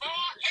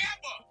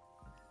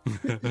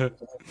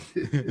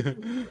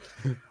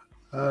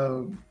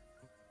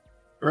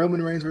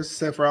 Roman Reigns versus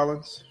Seth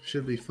Rollins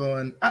should be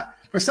fun.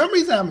 For some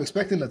reason, I'm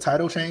expecting a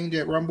title change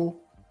at Rumble.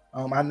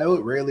 I know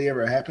it rarely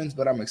ever happens,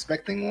 but I'm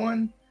expecting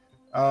one.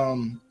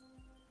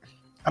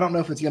 I don't know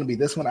if it's going to be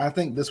this one. I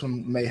think this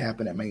one may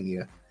happen at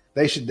Mania.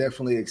 they should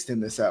definitely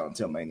extend this out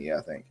until Mania.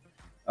 I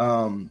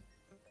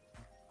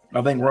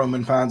think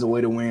Roman finds a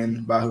way to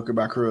win by hook or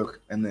by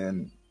crook, and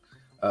then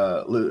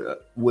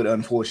would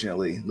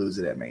unfortunately lose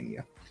it at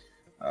Mania.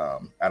 I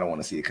don't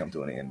want to see it come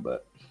to an end,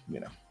 but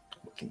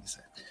what can you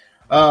say?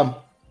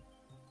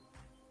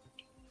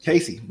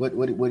 Casey, what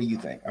do you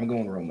think? I'm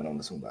going Roman on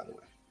this one, by the way.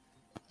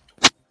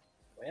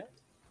 Well,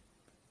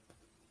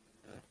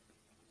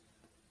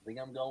 I think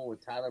I'm going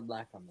with Tyler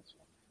Black on this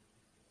one.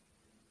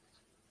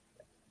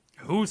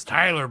 Who's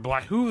Tyler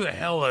Black? Who the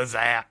hell is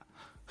that?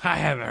 I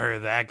haven't heard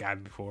of that guy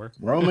before.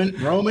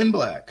 Roman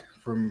Black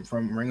from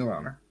Ring of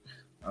Honor.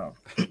 I'm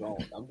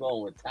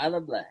going with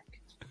Tyler Black.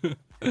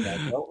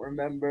 I don't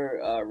remember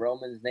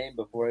Roman's name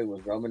before he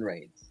was Roman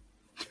Reigns.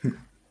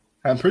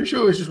 I'm pretty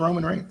sure it's just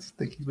Roman Reigns. I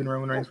think he's been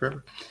Roman Reigns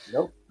forever.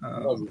 Nope.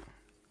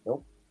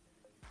 Nope.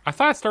 I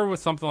thought it started with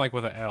something like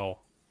with an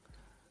L.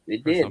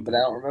 It did, but I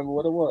don't remember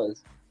what it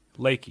was.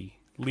 Leaky.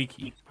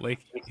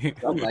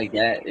 Something like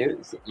that.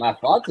 My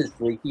fault is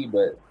leaky,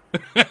 but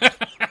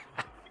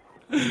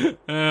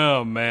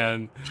oh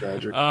man.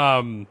 Tragic.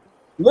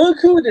 Look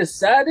who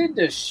decided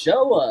to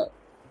show up.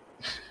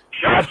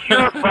 Shut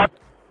your fucking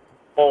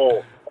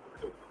hole.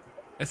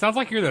 It sounds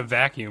like you're the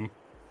vacuum.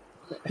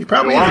 He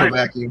probably is a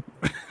vacuum.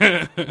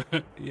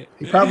 Yeah.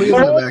 He probably is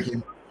a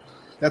vacuum.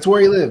 That's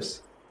where he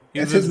lives.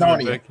 That's his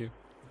Narnia. Vacuum.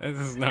 This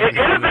is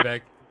Narnia. The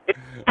vacuum.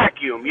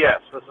 Vacuum,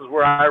 yes. This is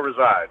where I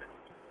reside.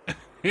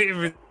 He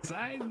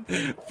resigned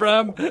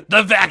from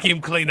the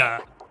vacuum cleaner.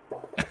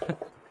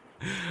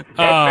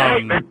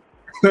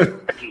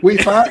 We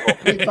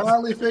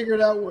finally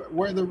figured out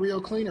where the real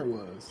cleaner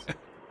was.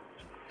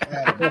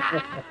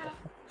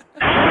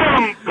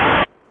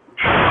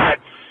 God,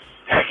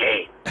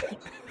 Becky.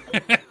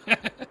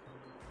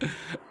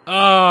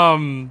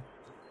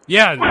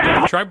 Yeah,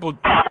 the tribal.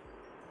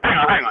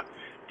 Hang on.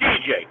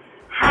 DJ,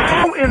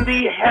 how in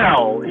the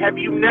hell have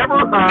you never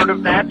heard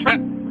of that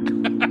term?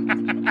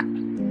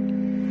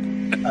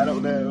 I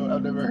don't know.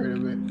 I've never heard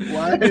of it.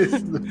 Why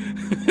is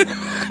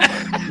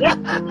What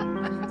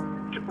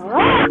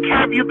rock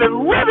have you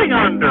been living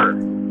under?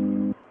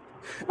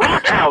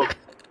 Rock house.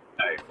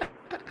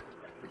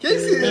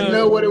 Casey didn't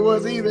know what it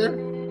was either.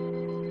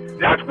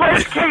 That's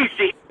where's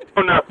Casey?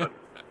 Oh, nothing.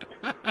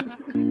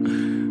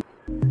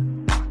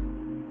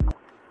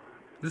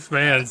 This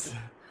man's.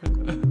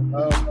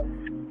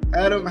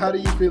 Adam, how do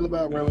you feel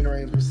about Roman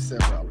Reigns versus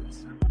Seth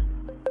Rollins?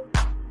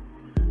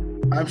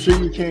 I'm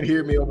sure you can't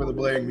hear me over the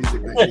blaring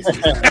music that Casey's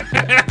playing.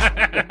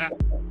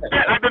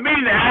 Yeah, I've been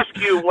meaning to ask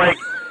you, like,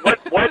 what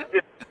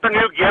is your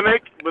new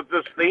gimmick with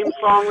this theme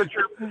song that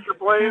you're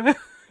playing?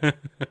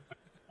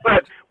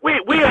 But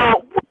we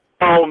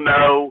all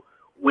know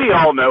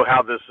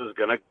how this is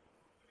going to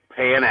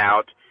pan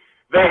out.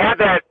 They had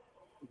that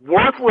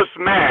worthless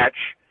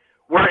match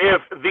where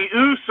if the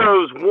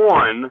Usos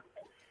won,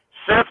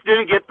 Seth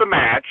didn't get the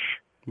match.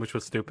 Which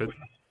was stupid.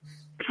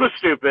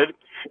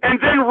 And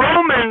then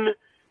Roman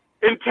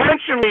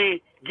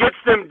intentionally gets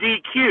them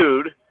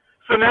DQ'd.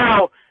 So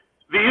now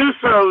the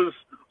Usos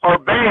are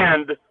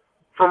banned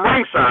from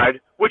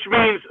ringside, which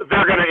means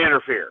they're going to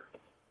interfere.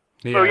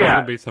 Yeah, so, there's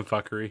going to be some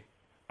fuckery.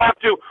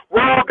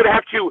 We're all going to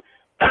have to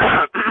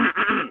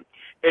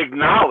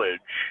acknowledge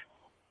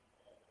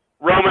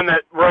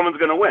that Roman's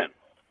going to win.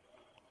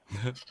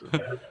 That's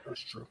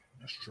true.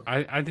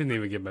 I didn't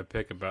even get my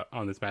pick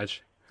on this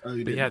match. Oh,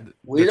 you But didn't.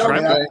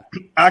 yeah,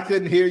 I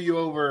couldn't hear you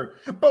over.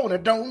 I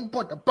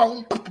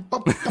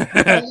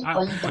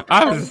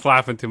was just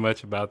laughing too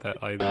much about that.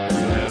 Like,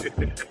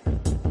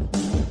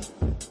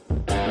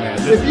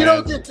 If you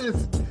don't get this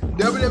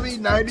WWE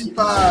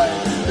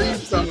 95 theme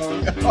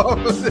song off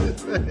of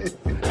this thing, it's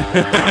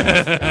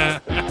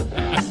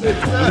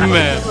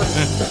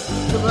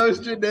the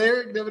most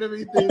generic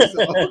WWE theme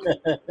song.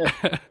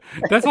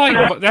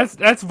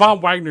 That's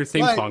Von Wagner's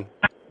theme song.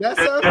 That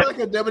sounds like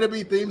a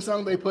WWE theme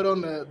song they put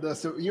on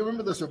the. You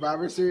remember the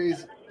Survivor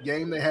Series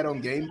game they had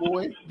on Game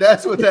Boy?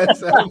 That's what that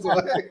sounds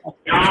like.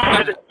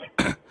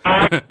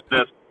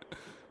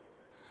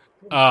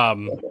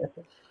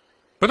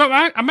 But no,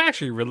 I'm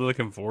actually really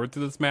looking forward to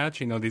this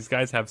match. You know, these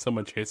guys have so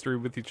much history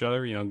with each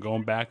other. You know,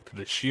 going back to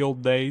the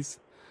Shield days.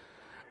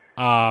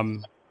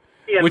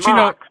 Which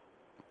Mox.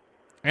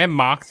 and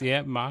Mox,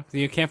 yeah, Mox.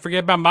 You can't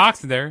forget about Mox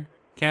there.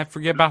 Can't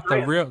forget about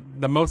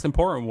the most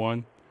important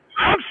one.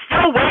 I'm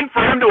still waiting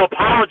for him to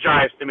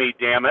apologize to me,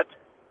 damn it.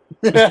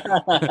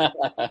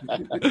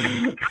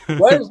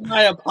 Where's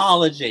my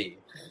apology?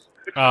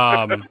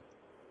 But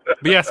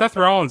yeah, Seth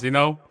Rollins, you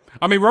know.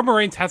 I mean, Roman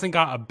Reigns hasn't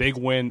got a big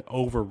win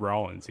over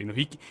Rollins. You know,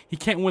 he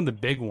can't win the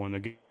big one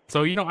again.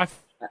 So, you know,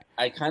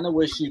 I kind of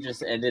wish you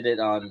just ended it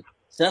on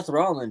Seth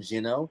Rollins,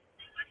 you know?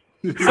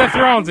 Seth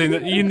Rollins,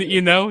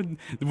 you know,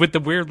 with the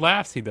weird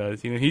laughs he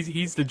does. You know,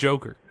 he's the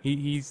Joker.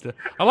 He's the.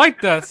 I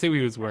like the suit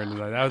he was wearing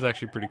tonight. That was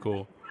actually pretty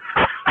cool.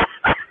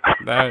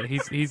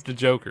 He's the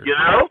Joker. You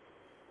know?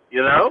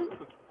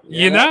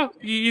 You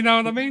know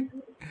what I mean?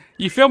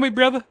 You feel me,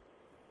 brother?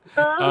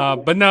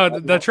 But no,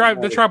 the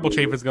tribal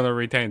chief is going to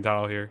retain the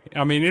title here.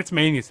 I mean, it's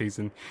Mania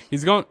season.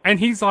 He's going, and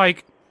he's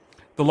like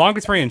the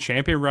longest reigning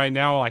champion right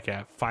now, like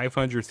at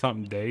 500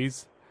 something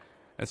days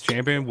as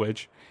champion.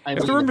 Which, I if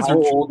mean, the rumors how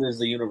are old is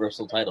the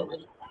Universal title?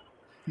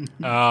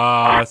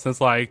 since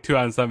like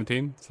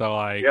 2017, so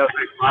like Yeah,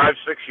 like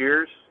 5-6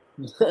 years.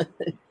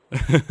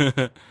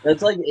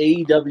 That's like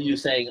AEW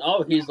saying,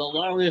 "Oh, he's the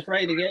longest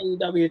reigning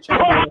AEW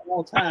champion of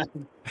all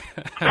time."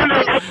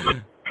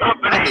 I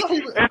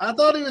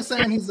thought he was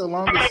saying he's the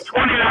longest.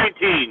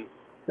 2019.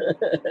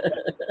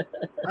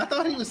 I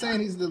thought he was saying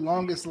he's the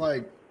longest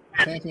like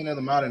champion of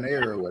the modern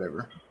era or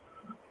whatever.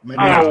 Maybe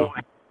Oh,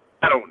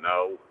 I don't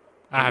know.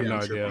 I have Yeah, no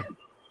I'm sure. idea.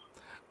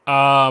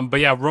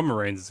 But yeah, Roman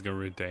Reigns is gonna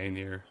retain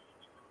here.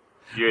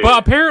 Yeah. But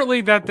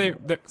apparently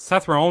that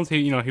Seth Rollins,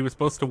 he was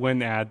supposed to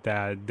win at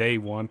that Day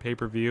 1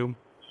 pay-per-view.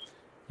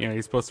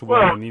 He's supposed to win.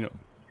 Well, Day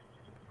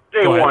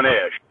Day go ahead.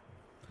 one-ish.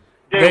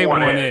 Day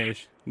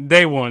one-ish.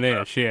 Day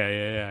one-ish.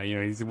 Yeah.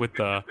 He's with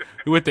the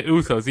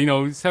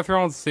Usos. Seth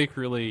Rollins is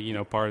secretly,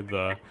 part of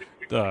the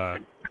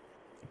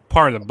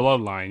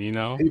bloodline. He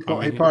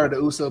part of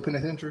the Uso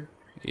Penitentiary.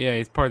 Yeah,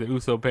 he's part of the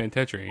Uso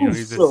Penitentiary.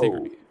 He's a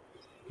Uso.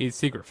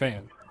 secret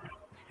fan.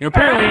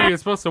 Apparently he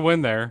was supposed to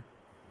win there.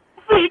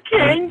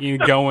 And he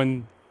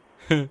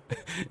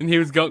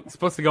was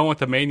supposed to go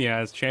into Mania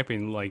as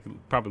champion, like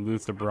probably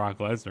lose to Brock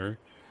Lesnar.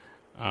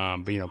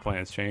 But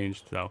plans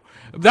changed, so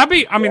that'd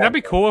be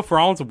cool if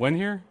Rollins would win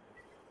here,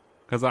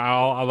 because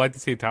I'd like to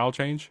see a title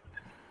change.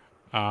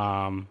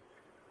 I'd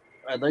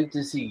like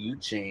to see you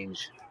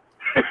change.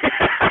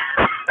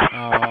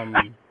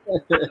 I'm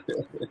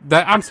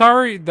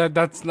sorry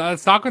that's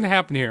not going to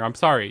happen here. I'm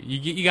sorry.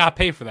 You gotta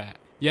pay for that.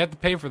 You have to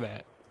pay for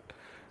that.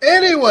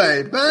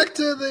 Anyway, back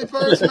to the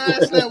first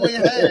match that we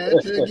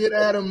had to get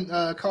Adam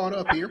caught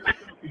up here.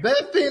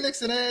 Beth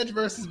Phoenix and Edge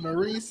versus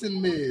Maurice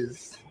and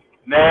Miz.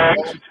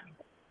 Next.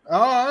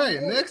 All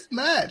right, next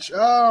match.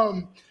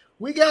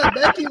 We got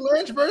Becky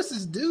Lynch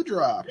versus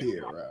Doudrop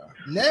here.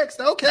 Next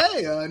match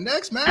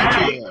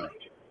here.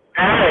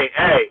 Hey,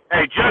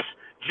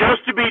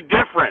 just to be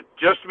different.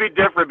 Just to be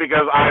different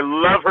because I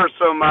love her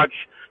so much.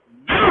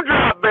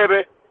 Doudrop,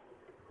 baby.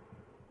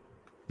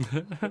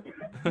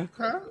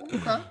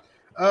 Okay.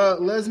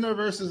 Lesnar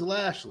versus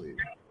Lashley.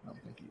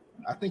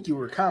 I think you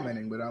were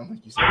commenting, but I don't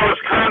think you said. I was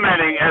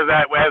commenting as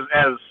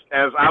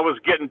I was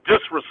getting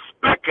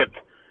disrespected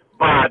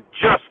by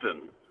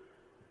Justin.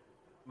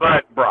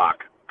 But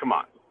Brock, come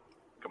on.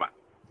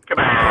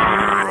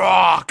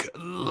 Brock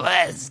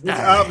Lesnar. It's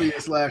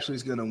obvious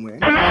Lashley's gonna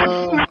win.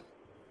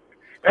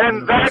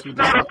 And that's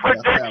not a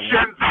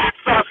prediction. That's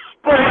a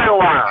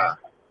spoiler.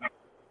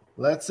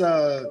 Let's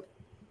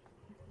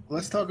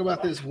talk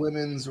about this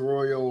women's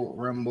Royal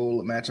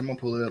Rumble match. I'm gonna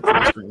pull it up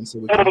on the screen so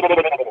we can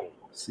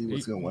see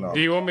what's going on. Do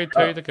you want me to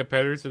tell you the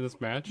competitors in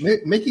this match?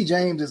 Mickey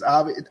James is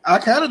obvious. I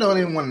kind of don't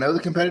even want to know the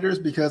competitors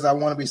because I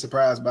want to be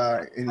surprised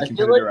by any I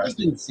feel competitor. like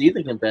you can see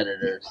the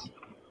competitors.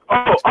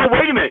 Oh,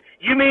 wait a minute.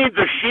 You mean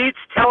the sheets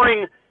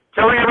telling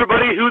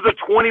everybody who the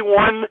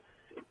 21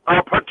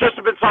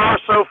 participants are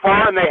so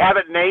far, and they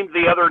haven't named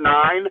the other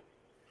 9?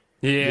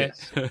 Yeah.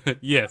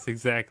 Yes,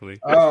 exactly.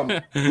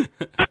 I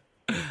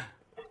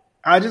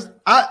was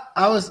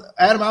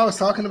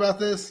talking about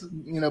this,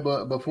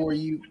 but before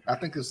you, I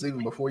think it was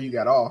even before you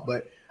got off,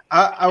 but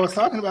I was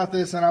talking about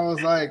this and I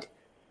was like,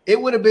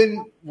 it would have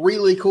been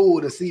really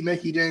cool to see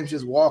Mickey James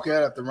just walk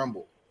out at the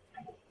Rumble.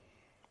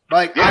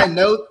 Like, I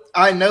know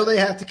they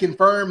have to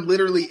confirm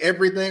literally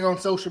everything on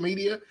social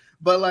media,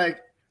 but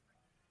like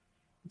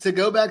to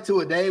go back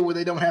to a day where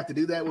they don't have to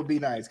do that would be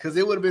nice. Cause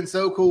it would have been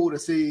so cool to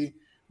see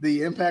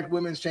the Impact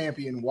Women's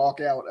Champion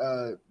walk out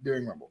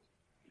during Rumble.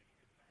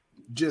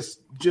 Just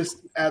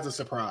as a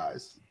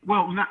surprise.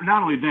 Well, not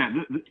only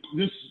that,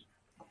 this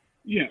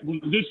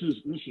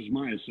is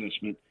my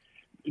assessment.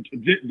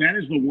 That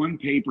is the one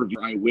pay-per-view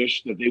I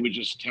wish that they would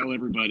just tell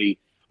everybody,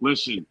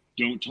 listen,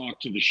 don't talk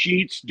to the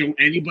sheets, don't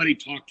anybody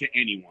talk to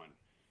anyone.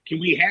 Can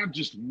we have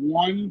just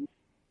one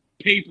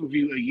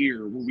pay-per-view a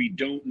year where we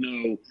don't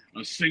know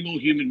a single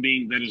human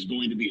being that is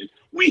going to be in?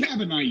 We have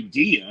an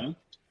idea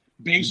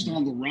based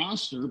on the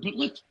roster, but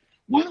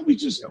why don't we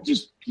just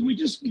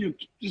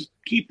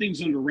keep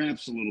things under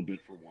wraps a little bit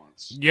for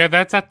once? Yeah,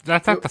 that's at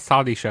the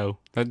Saudi show.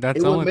 That's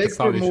it only would make the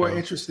Saudi for more show.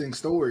 interesting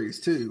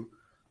stories too.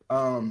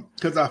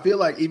 Because I feel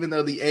like even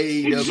though the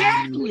AEW,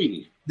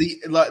 exactly.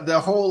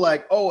 the whole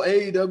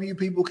AEW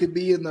people could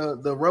be in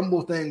the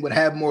Rumble thing would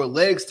have more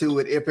legs to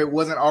it if it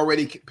wasn't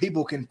already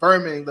people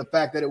confirming the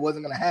fact that it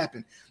wasn't going to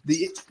happen.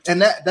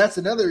 That's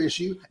another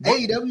issue.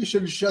 AEW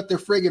should have shut their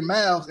friggin'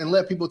 mouths and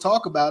let people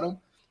talk about them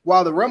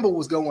while the Rumble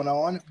was going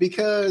on.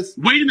 Because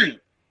wait a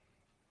minute,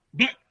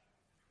 but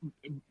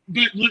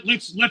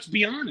let's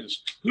be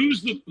honest. Who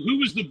was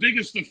the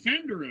biggest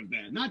offender of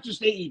that? Not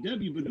just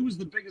AEW, but who was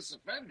the biggest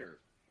offender?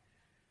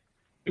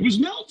 It was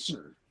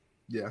Meltzer.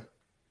 Yeah.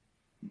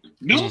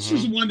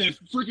 Meltzer's the one that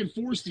freaking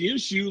forced the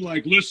issue.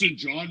 Like, listen,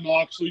 John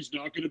Moxley's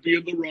not going to be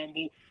in the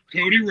Rumble.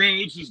 Cody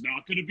Rhodes is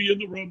not going to be in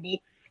the Rumble.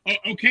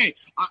 Okay,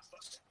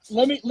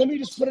 let me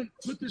just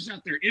put this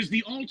out there. Is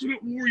the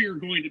Ultimate Warrior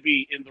going to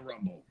be in the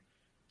Rumble?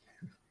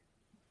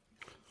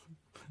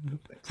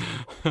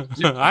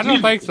 I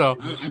don't think so.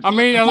 I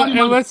mean,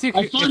 unless if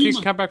he's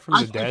come back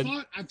from the dead.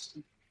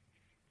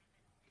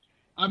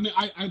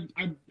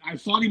 I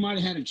thought he might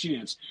have had a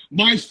chance.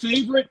 My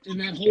favorite in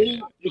that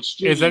whole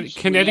exchange is that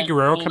can Eddie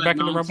Guerrero come back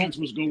in the Rumble?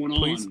 Was going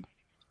please? On.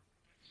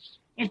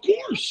 Of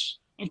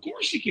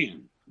course he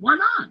can. Why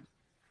not?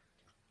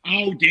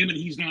 Oh damn it,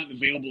 he's not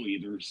available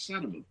either.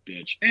 Son of a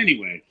bitch.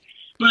 Anyway,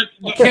 but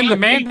can the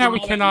man that we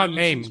cannot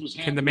name?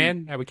 Can the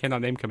man that we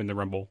cannot name come in the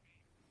Rumble?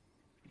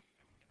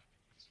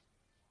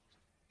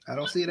 I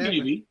don't see it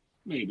happening.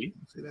 Maybe. I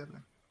don't see it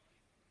happening.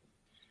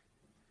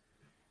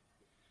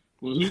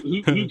 Well,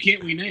 who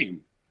can't we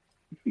name?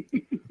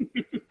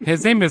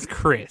 His name is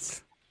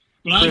Chris.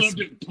 But I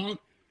loved it. Punk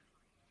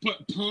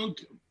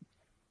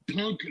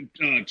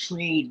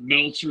trolled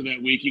Meltzer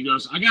that week. He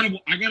goes, I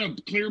gotta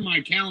clear my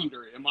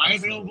calendar. Am I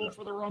available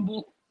for the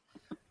Rumble?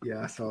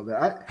 Yeah, I saw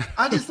that.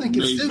 I just think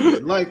it's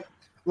stupid. Like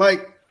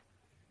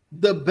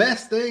the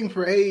best thing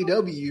for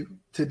AEW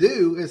to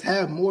do is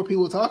have more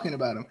people talking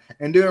about him.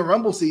 And during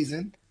Rumble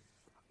season,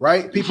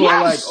 right? People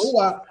are like,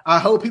 oh, I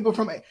hope people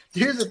from.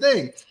 Here's the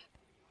thing.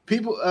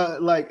 People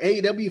like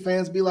AEW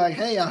fans be like,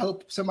 hey, I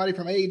hope somebody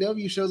from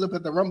AEW shows up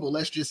at the Rumble,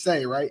 let's just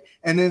say, right?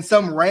 And then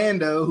some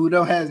rando who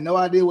has no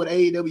idea what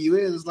AEW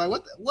is like,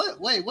 wait,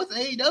 what's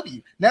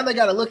AEW? Now they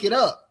got to look it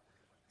up.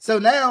 So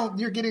now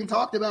you're getting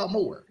talked about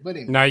more. But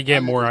anyway, now you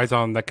get more eyes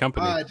on the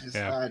company. Well,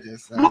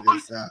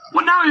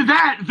 not only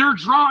that, they're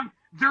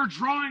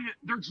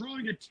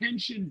drawing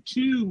attention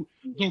to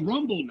the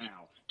Rumble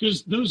now.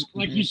 Because those,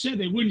 like you said,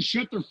 they wouldn't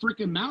shut their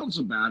freaking mouths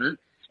about it.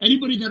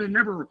 Anybody that had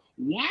never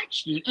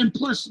watched it, and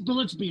plus, but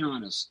let's be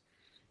honest,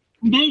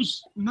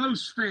 most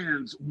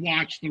fans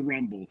watch the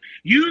Rumble.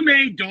 You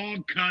may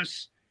dog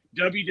cuss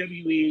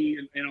WWE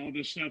and all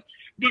this stuff,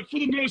 but for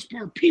the most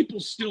part,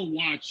 people still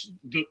watch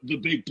the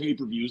big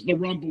pay-per-views, the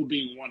Rumble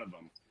being one of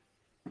them.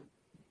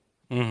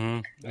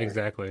 Mm-hmm.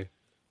 Exactly.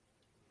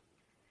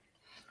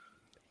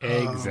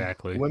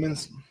 Exactly.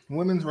 Women's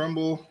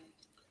Rumble.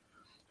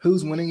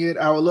 Who's winning it?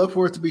 I would love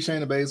for it to be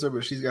Shayna Baszler,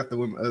 but she's got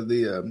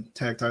the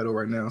tag title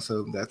right now,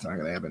 so that's not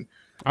going to happen.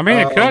 I mean,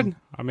 it could.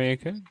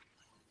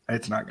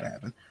 It's not going to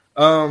happen.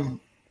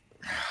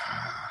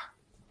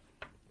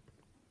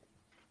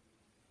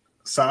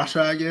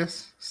 Sasha, I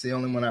guess. It's the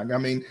only one I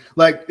mean,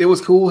 like, it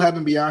was cool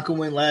having Bianca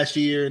win last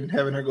year and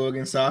having her go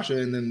against Sasha,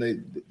 and then they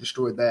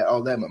destroyed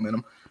all that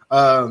momentum.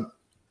 But,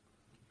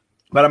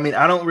 I mean,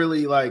 I don't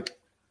really, like,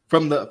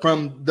 from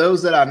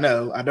those that I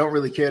know, I don't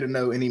really care to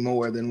know any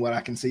more than what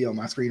I can see on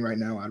my screen right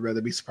now. I'd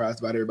rather be surprised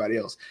about everybody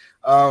else.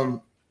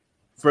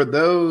 For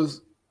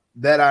those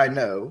that I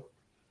know,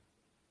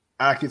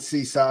 I could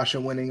see Sasha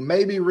winning.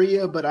 Maybe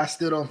Rhea, but I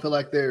still don't feel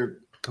like they're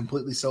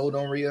completely sold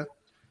on Rhea.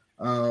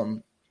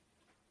 And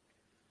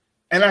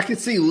I could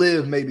see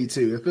Liv maybe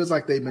too. It feels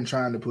like they've been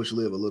trying to push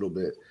Liv a little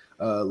bit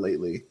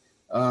lately.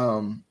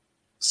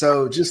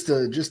 So just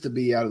to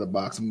be out of the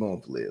box, I'm going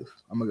with Liv.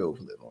 I'm gonna go with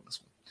Liv on this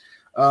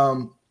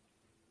one.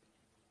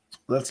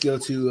 Let's go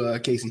to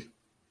Casey.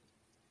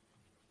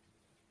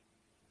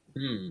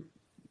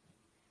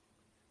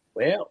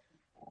 Well,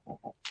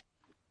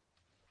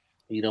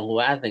 you know who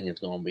I think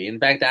it's going to be. In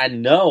fact, I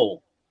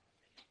know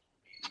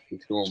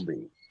it's going to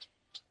be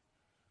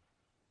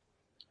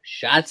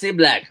Shotzi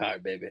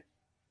Blackheart, baby.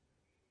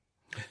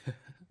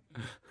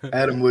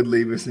 Adam would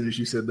leave as soon as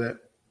you said that.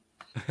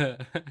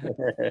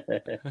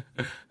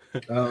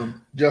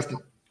 Justin.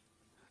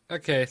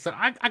 Okay, so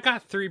I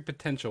got 3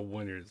 potential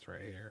winners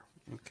right here.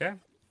 Okay.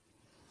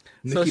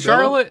 Nikki so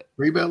Charlotte,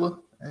 Brie Bella,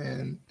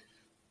 and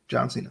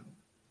John Cena.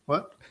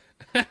 What?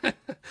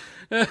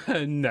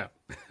 No.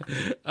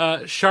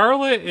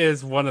 Charlotte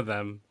is one of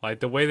them.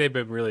 Like, the way they've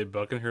been really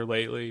booking her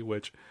lately,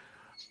 which,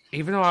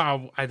 even though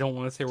I don't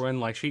want to say win,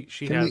 like, she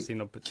has,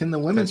 Can the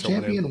women's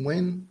champion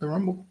win the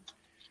Rumble?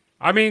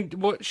 I mean,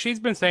 what she's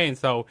been saying,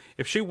 so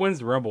if she wins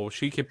the Rumble,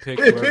 she could pick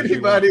if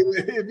anybody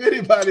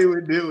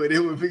would do it, it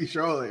would be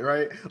Charlotte,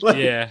 right? Like,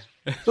 yeah.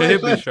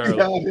 It'd be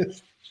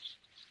Charlotte.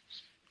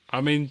 I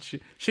mean,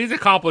 she's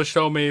accomplished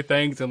so many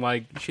things, and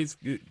like she's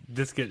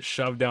just gets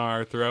shoved down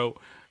our throat.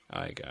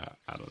 Like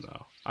I don't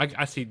know.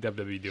 I see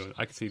WWE doing it.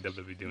 I can see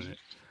WWE doing it.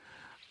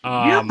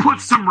 You put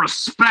some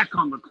respect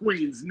on the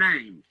Queen's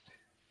name.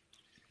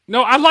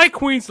 No, I like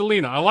Queen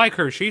Selena. I like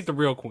her. She's the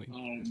real queen. Oh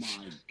my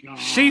god,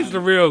 she's the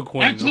real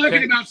queen. I'm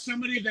talking about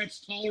somebody that's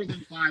taller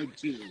than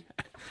 5'2".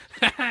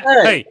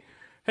 Hey,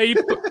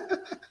 you.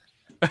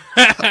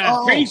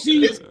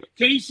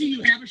 Casey,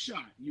 you have a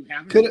shot. You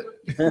have a shot.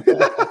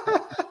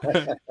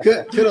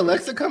 Could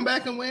Alexa come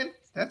back and win?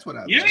 That's what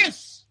I think.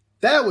 Yes.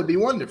 That would be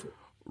wonderful.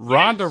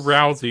 Ronda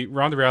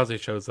Rousey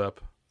shows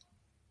up.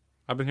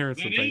 I've been hearing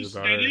some things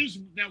about her. That is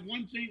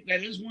one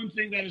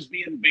thing that is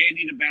being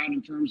bandied about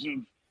in terms of,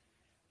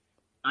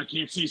 I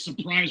can't say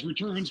surprise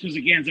returns because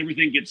again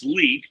everything gets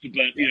leaked,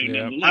 but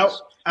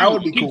nonetheless, I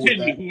would be cool with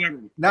that. Whoever.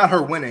 Not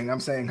her winning.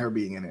 I'm saying her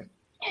being in it.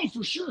 Oh,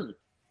 for sure.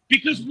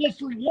 Because, well,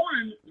 for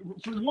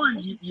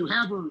one, you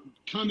have her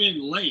come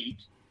in late,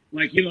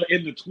 like,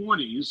 in the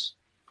 20s.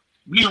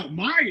 Now,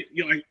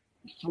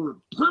 for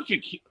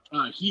perfect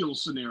heel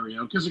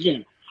scenario, because,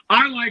 again,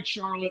 I like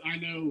Charlotte. I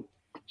know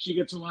she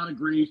gets a lot of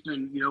grief,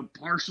 and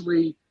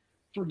partially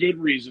for good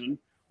reason.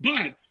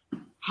 But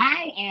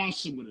how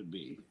awesome would it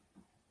be?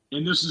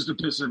 And this is to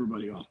piss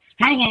everybody off.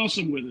 How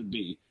awesome would it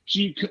be?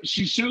 She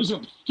shows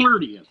up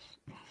 30th.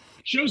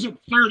 Shows up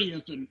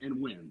 30th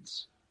and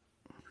wins.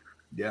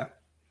 Yeah.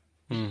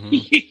 Mm-hmm.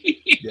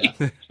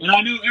 Yeah. And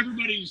I know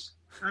everybody's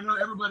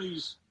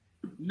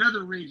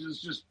nether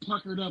regions just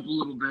puckered up a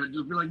little bit.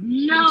 Just be like,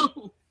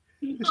 no,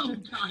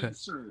 God,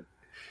 sir.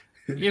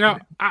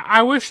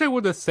 I wish they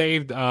would have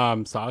saved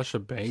Sasha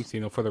Banks,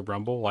 for the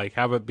Rumble, like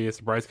have it be a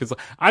surprise, because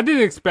I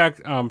didn't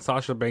expect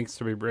Sasha Banks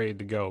to be ready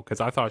to go,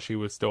 because I thought she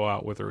was still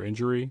out with her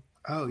injury.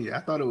 Oh yeah,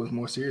 I thought it was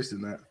more serious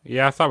than that.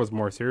 Yeah, I thought it was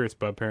more serious,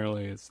 but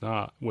apparently it's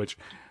not. Which,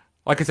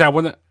 like I said,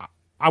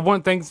 I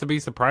want things to be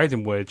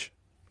surprising. Which,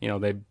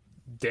 they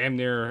damn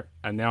near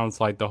announced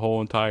like the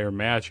whole entire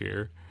match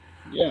here.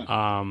 Yeah.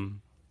 I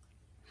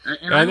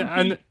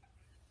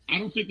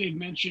don't think they've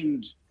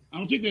mentioned.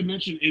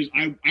 Is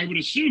I would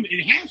assume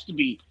it has to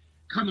be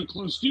coming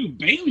close to.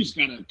 Bailey's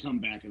got to come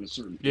back at a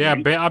certain point. Yeah,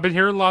 I've been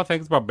hearing a lot of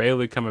things about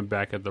Bailey coming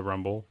back at the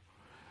Rumble,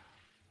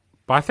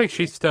 but I think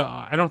she's still.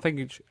 I don't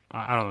think.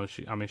 I don't know.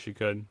 She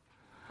could.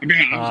 I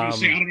mean, I was going to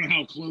say I don't know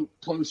how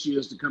close she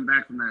is to come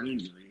back from that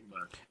injury,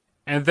 but.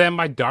 And then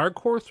my dark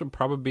horse would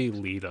probably be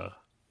Lita.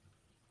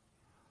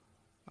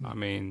 I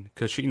mean,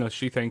 because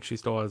she thinks she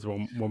still has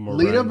one more.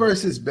 Lita run.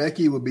 versus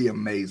Becky would be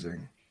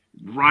amazing.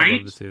 Right?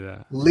 I'd love to see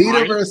that.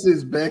 Lita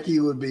versus Becky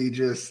would be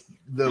just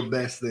the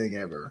best thing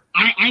ever.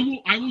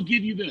 I will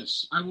give you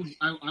this. I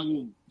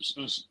will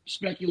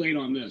speculate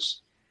on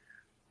this.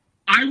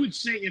 I would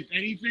say, if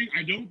anything,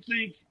 I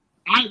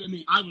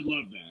would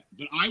love that,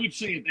 but I would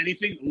say, if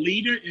anything,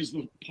 Lita is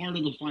the part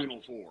of the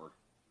Final Four.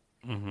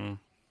 Mm-hmm.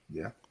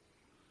 Yeah.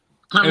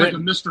 Kind of like a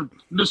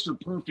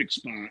Mr. Perfect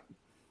spot.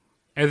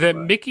 And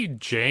then Mickie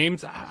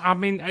James, I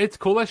mean, it's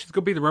cool that she's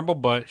going to be the Rumble,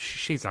 but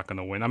she's not going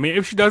to win. I mean,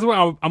 if she does win,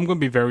 I'm going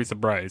to be very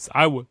surprised.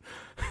 I'm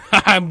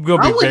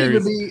going to be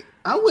very...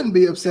 I wouldn't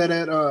be upset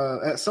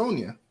at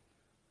Sonya.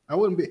 I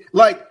wouldn't be...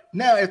 Like,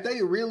 now, if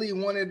they really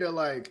wanted to,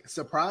 like,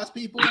 surprise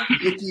people,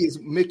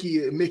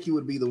 Mickie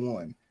would be the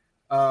one.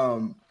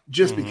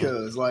 Just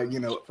because, like,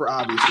 for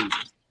obvious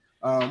reasons.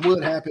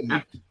 What happened?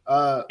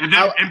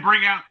 And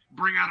bring out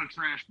a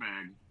trash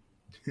bag.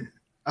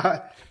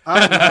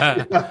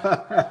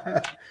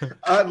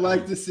 I'd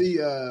like to see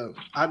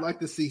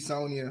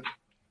Sonya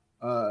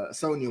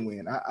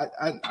win.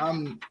 I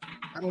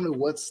don't know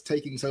what's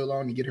taking so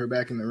long to get her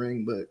back in the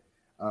ring, but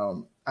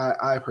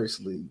I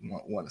personally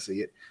want to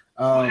see it.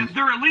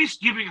 They're at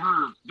least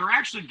they're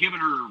actually giving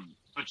her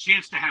a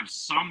chance to have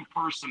some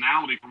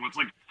personality for once.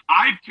 Like,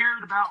 I've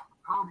cared about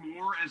her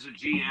more as a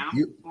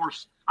GM, or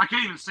I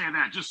can't even say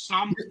that, just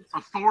some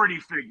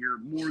authority figure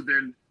more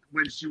than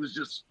when she was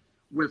just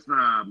with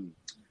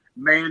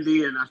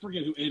Mandy, and I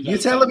forget who ended up.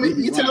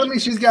 You telling me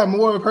she's got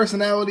more of a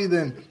personality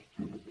than?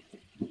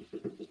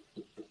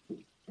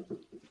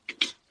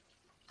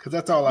 Because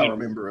that's all I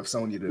remember of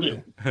Sonya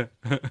doing. Well,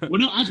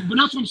 no, but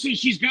that's what I'm saying.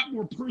 She's got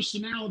more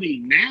personality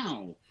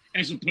now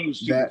as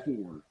opposed to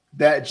before.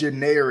 That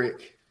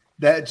generic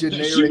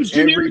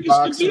every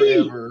boxer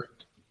ever.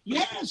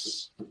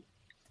 Yes.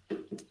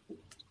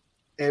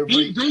 They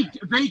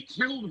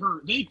killed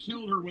her. They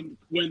killed her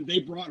when they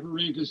brought her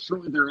in, because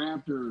shortly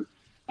thereafter,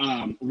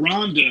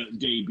 Ronda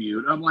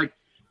debuted. I'm like,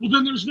 well,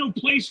 then there's no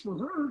place for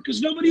her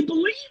because nobody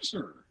believes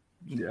her.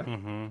 Yeah.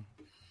 Mm-hmm.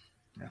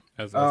 Yeah.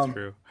 That's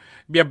true.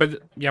 Yeah,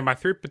 but my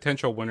three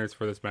potential winners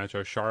for this match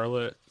are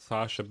Charlotte,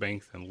 Sasha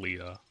Banks, and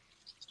Lita.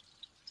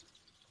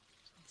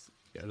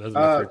 Yeah, those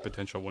are my three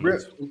potential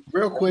winners.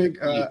 Real quick,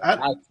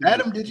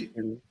 Adam, did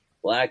you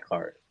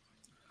Blackheart?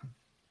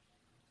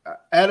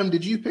 Adam,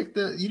 did you pick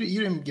you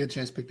didn't get a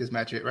chance to pick this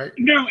match yet, right?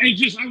 No, I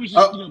was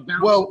just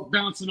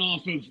bouncing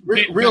off of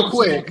real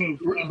quick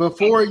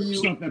before you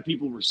stuff that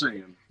people were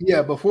saying.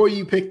 Yeah, before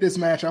you pick this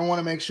match, I want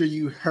to make sure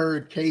you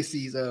heard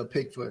Casey's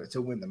pick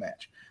to win the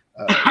match.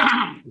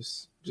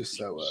 Just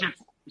so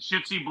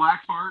Shipsy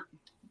Blackheart.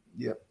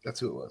 Yep, that's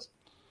who it was.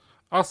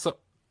 Also,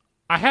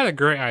 I had a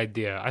great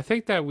idea. I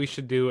think that we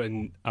should do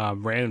a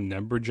random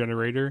number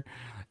generator,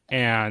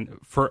 and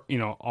for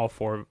all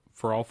four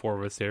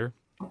of us here.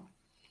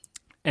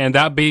 And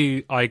that'd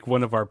be like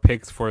one of our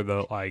picks for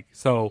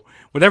so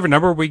whatever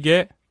number we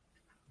get,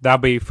 that'll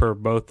be for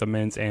both the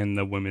men's and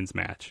the women's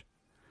match.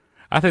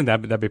 I think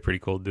that'd be pretty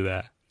cool to do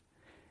that.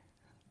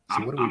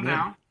 So what do we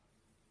now?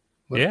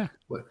 Yeah.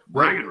 What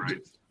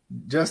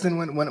Justin,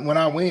 when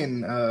I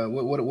win,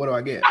 what do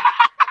I get?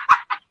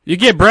 You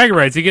get bragging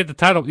rights. You get the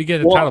title. You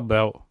get a title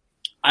belt.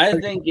 I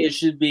think it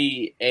should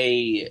be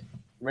a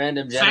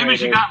random generator. Same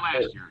as you got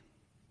last year.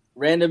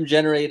 Random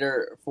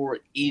generator for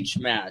each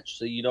match,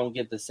 so you don't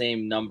get the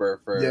same number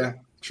for. Yeah,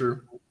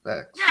 true.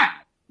 Facts.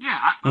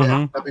 Yeah.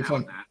 That'd be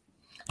fun.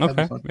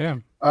 Okay. Yeah.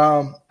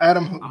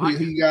 Adam, who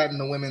you got in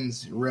the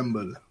women's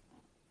Rumble?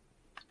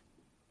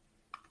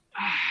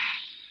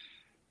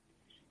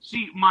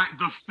 See,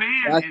 the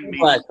fan in me.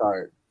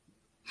 Blackheart.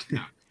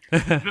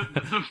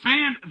 The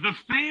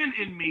fan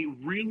in me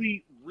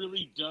really,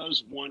 really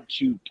does want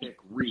to pick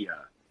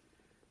Rhea,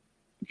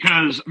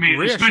 Because I mean,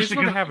 Rhea, she's especially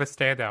going to 'cause- have a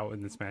standout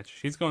in this match.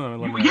 She's going to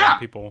eliminate Yeah.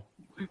 people.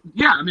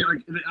 yeah, I mean,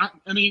 like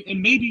I mean,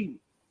 and maybe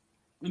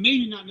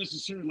not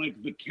necessarily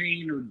like the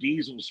Kane or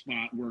Diesel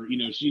spot where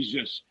she's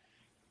just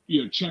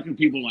chucking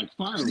people like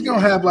fire. She's gonna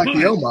have like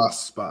the Omos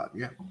spot,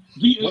 yeah.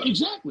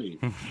 Exactly.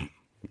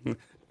 This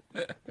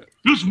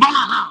is my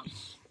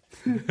house.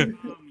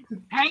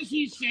 Has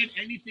he said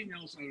anything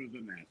else other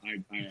than that?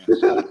 I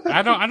asked.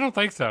 I don't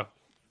think so.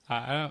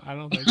 I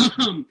don't think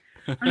so.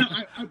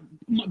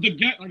 The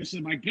gut, like I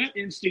said, my gut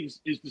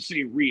instinct is to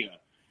say Rhea,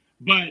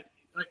 but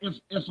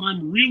if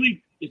I'm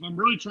really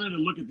trying to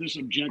look at this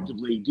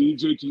objectively,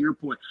 DJ, to your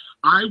point,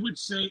 I would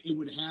say it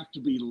would have to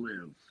be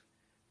Liv,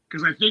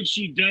 because I think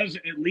she does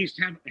at least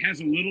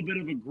has a little bit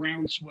of a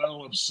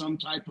groundswell of some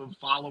type of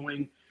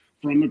following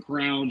from the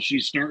crowd.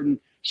 She's starting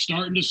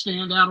to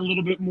stand out a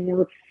little bit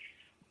more.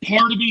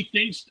 Part of me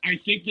I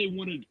think they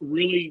want to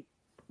really,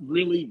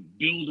 really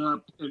build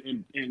up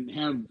and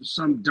have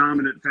some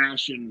dominant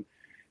fashion,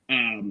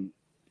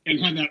 and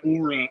have that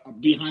aura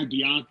behind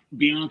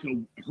Bianca,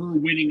 her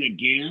winning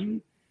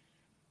again.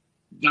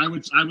 I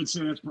would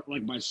say that's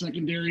like my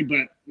secondary,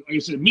 but like I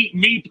said,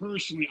 me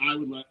personally, I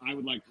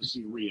would like to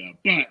see Rhea,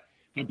 but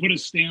if I put a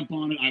stamp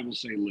on it, I will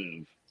say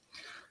Liv.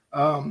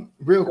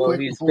 Real So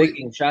quick he's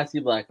picking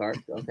Shotzi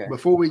Blackheart. Okay.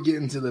 before we get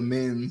into the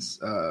men's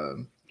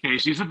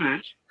Casey's a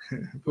bitch.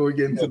 before we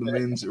get into the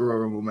men's Royal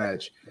Rumble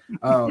match,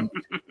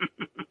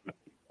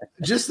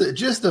 just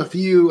a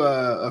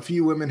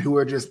few women who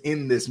are just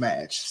in this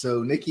match.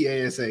 So Nikki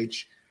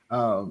ASH,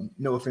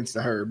 no offense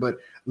to her, but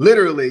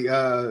literally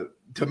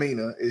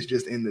Tamina is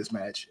just in this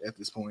match at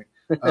this point,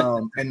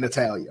 and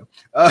Natalia.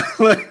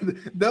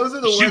 Those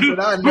are the ones that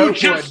I know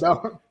for a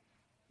dog.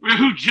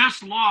 Who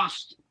just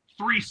lost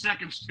 3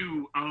 seconds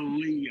to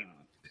Aaliyah.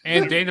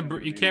 And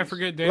you can't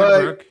forget Dana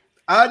Like, Brooke.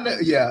 I know,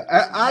 yeah,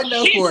 I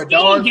know She's for a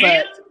still darn here?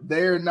 fact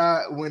they're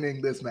not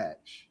winning this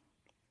match.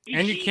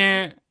 And you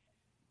can't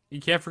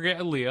forget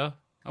Aaliyah.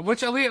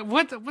 Which Aaliyah?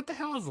 What the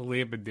hell has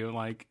Aaliyah been doing?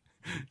 Like,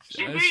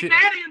 She beat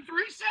Daddy in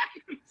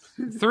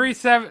 3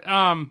 seconds.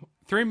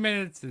 3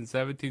 minutes and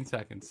 17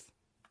 seconds.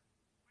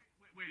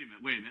 Wait a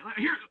minute.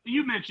 Here,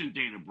 you mentioned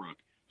Dana Brooke.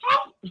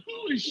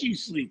 Who is she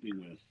sleeping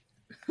with?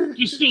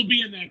 To still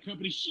be in that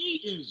company,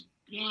 she is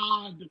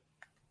god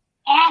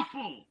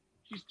awful.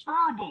 She's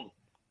terrible.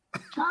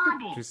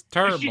 She's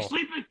terrible.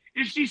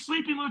 Is she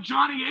sleeping with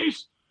Johnny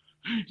Ace?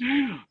 Hey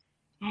Dana,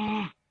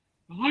 I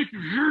like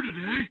your hair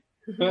today.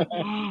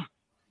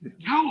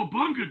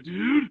 Cowabunga,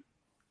 dude.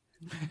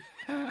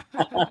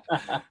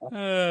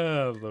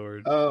 Oh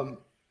Lord.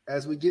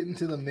 As we get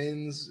into the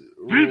men's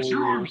Vince,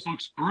 your arms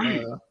looks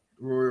great.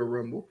 Royal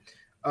Rumble,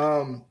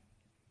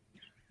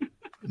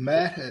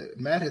 Matt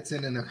had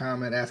sent in a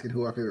comment asking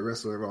who our favorite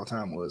wrestler of all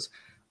time was,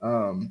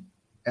 and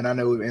I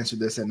know we've answered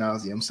this ad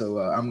nauseum, so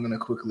I'm gonna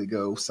quickly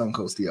go Stone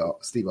Cold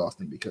Steve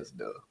Austin because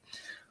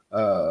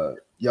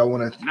y'all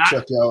want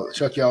to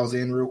chuck y'all's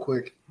in real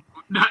quick.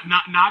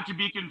 Not to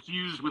be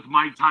confused with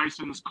Mike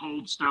Tyson's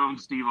Cold Stone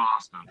Steve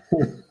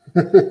Austin.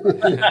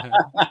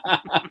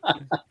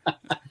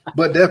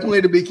 But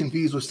definitely to be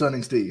confused with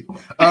Stunning Steve.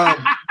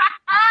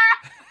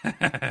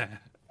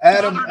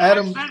 Adam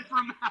from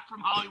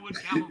Hollywood,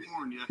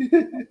 California.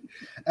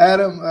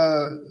 Adam,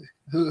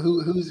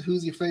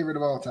 who's your favorite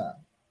of all time?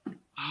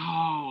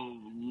 Oh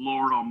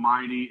Lord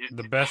Almighty!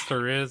 The best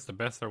there is, the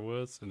best there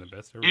was, and the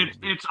best there will be.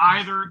 It's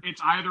either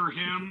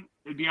him.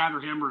 It'd be either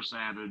him or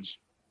Savage.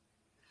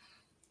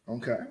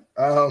 Okay.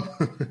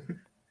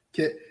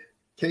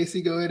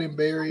 Casey, go ahead and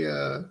bury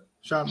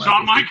Shawn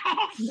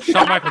Michaels.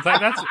 Shawn Michaels.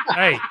 That's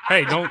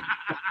hey, don't.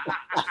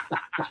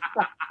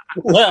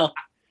 Well,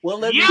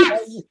 let me Yes!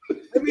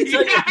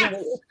 tell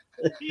you.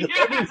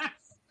 Yes!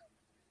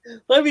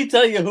 Let me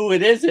tell you who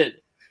it isn't.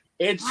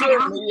 It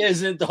certainly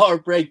isn't the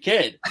Heartbreak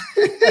Kid.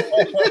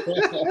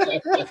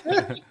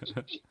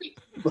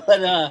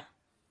 But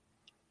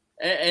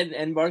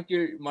and mark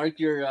your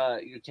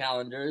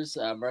calendars.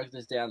 Mark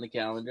this down the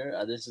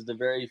calendar. This is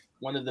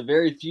one of the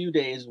very few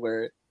days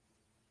where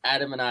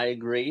Adam and I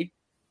agree.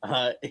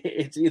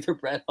 It's either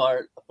Bret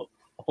Hart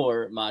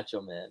or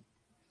Macho Man.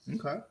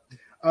 Okay.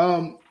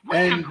 We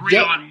agree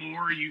on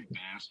more, you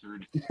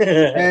bastard.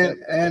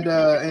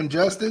 and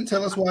Justin,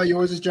 tell us why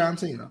yours is John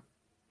Cena.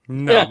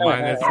 No,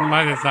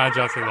 mine is not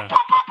just that.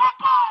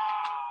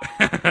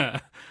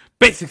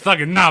 Basic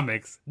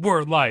thugonomics,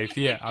 word life.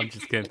 Yeah, I'm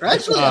just kidding.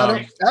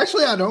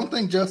 Actually, I don't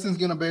think Justin's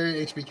gonna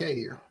bury HBK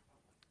here.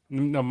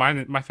 No,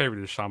 my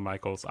favorite is Shawn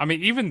Michaels. I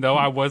mean, even though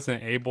I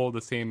wasn't able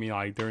to see him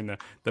like during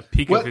the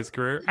peak of his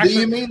career. Do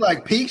you mean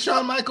like peak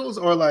Shawn Michaels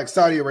or like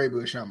Saudi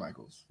Arabia Shawn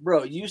Michaels?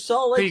 Bro, you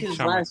saw like Peak his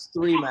Shawn last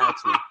 3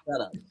 matches.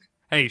 Shut up.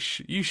 Hey,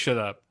 you shut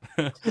up.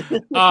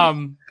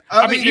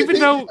 I mean, even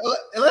though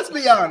let's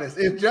be honest,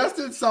 if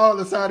Justin saw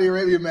the Saudi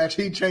Arabia match,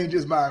 he'd change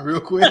his mind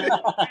real quick.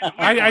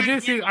 I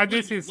did see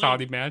the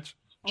Saudi match.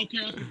 Okay,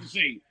 I was going to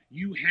say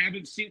you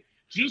haven't seen.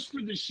 Just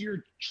for the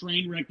sheer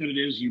train wreck that it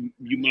is, you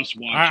must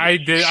watch I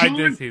it.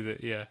 did see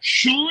that, yeah.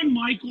 Shawn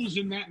Michaels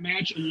in that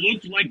match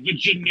looked like the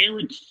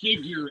generic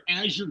figure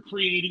as you're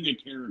creating a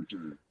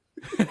character.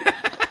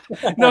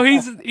 No,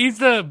 he's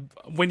the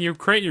when you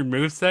create your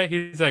moveset,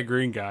 he's that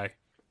green guy.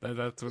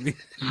 That's what he's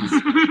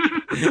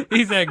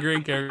that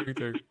green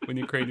character when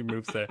you create your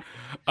moveset.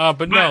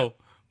 But no,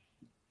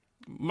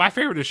 my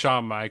favorite is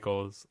Shawn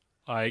Michaels.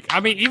 Like, I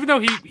mean, even though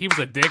he was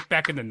a dick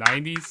back in the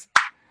 '90s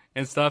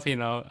and stuff, he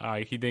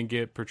didn't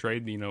get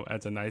portrayed,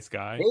 as a nice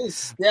guy. He's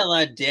still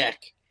a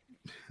dick.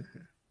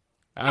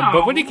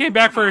 But when he came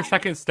back for his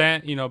second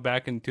stint,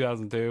 back in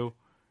 2002,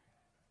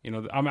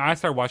 I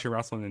started watching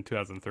wrestling in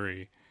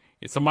 2003.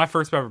 So my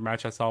first ever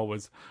match I saw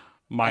was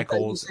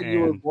Michaels.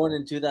 You were born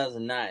in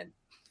 2009.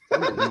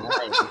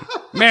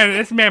 Man,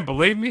 this man,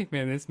 believe me,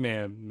 this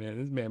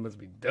man must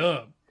be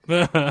dumb.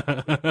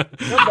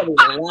 Somebody's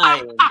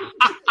lying.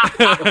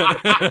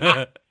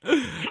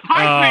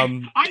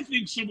 I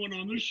think someone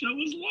on this show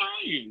is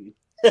lying.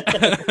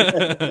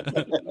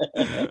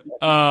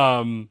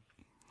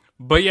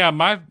 But yeah,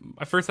 my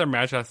first ever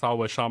match I saw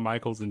was Shawn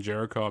Michaels and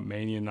Jericho at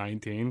Mania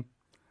 19,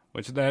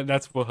 which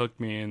that's what hooked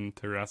me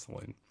into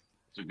wrestling.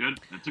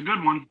 That's a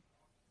good one.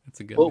 It's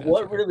a good. But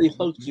what really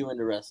hooked you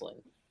into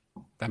wrestling?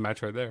 That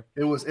match right there.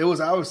 It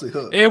was obviously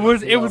hooked. It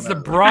was the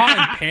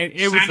bra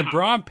and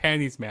bra and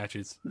panties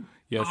matches.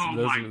 Yes, oh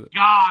those my were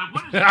God!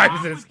 What is I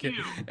was just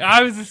kidding.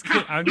 I was just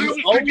kidding. I got into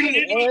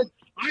it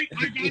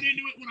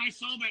when I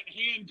saw that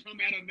hand come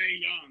out of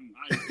Mae Young.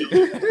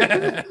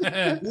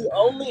 The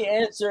only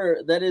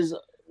answer that is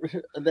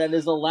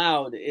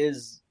allowed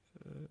is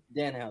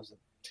Danhausen.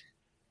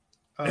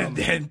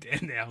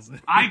 Danhausen.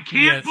 I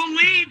can't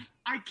believe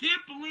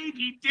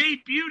he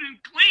debuted in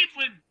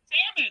Cleveland.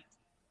 Damn it!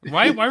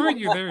 Why weren't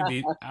you there?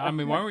 I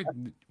mean, why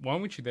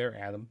weren't you there,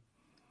 Adam?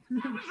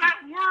 I was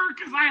at work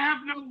because I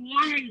have no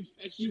life,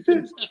 as you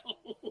can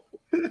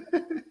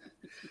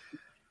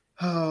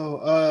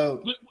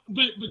tell.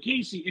 But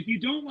Casey, if you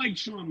don't like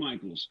Shawn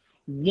Michaels,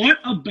 what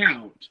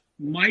about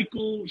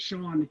Michael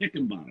Shawn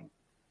Hickenbottom?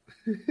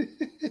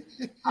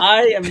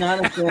 I am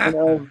not a fan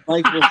of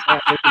Michael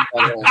Shawn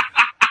Hickenbottom.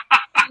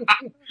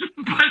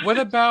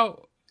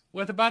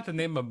 What about the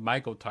name of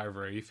Michael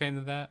Tarver? Are you a fan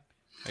of that?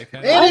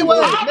 Anyway,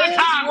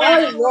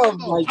 I love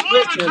Mike.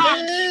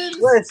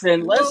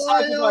 Listen, let's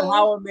talk about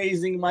how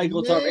amazing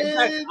Michael Tarver. In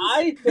fact,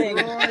 I think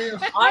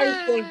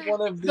one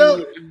of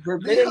the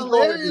forbidden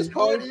doors is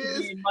going to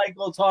be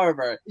Michael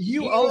Tarver.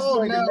 You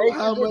all know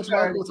how much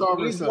Michael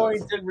Tarver He's sucks.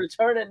 going to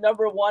return at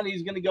number 1.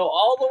 He's going to go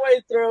all the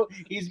way through.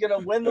 He's going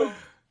to win the.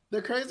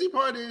 The crazy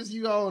part is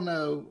you all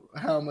know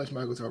how much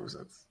Michael Tarver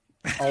sucks.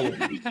 All of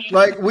you.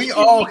 Like, we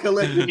all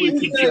collectively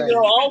He's going to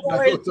go all the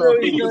way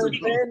through. He's going to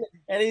win,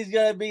 and he's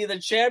going to be the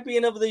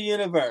champion of the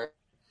universe.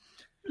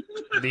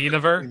 The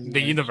universe.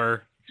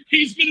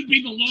 He's going to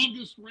be the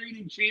longest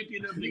reigning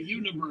champion of the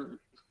universe.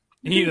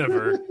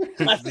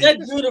 I said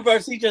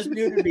universe. He just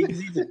muted me because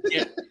he's a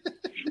dick.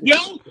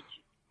 Well,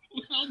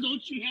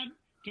 don't you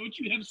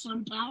have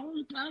some power,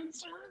 kind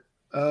sir?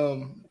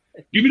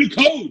 Give me the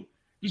code.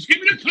 Just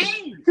give me the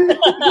code.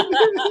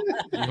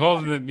 You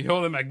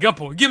holding my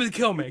gumpo. Give me the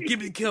kill, man. Give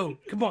me the kill.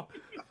 Come on.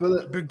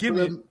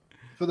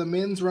 For the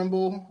men's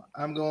rumble,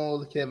 I'm going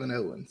with Kevin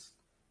Owens.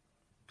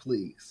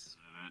 Please.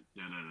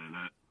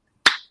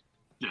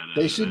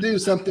 They should do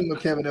something with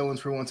Kevin Owens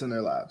for once in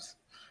their lives.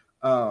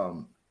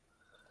 For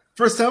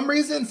some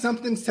reason,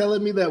 something's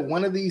telling me that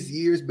one of these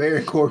years,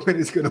 Baron Corbin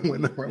is going to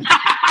win the rumble.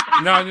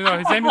 No.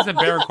 His name isn't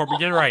Baron Corbin.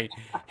 Get it right.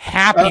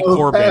 Happy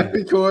Corbin.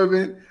 Happy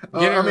Corbin.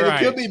 Get it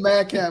right. It could be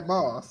Madcap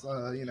Moss.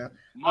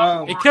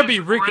 It could be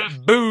Rick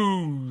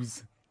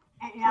Booze.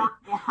 Or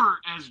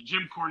as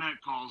Jim Cornette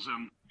calls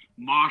him,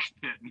 Mosh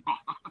Pit Moss.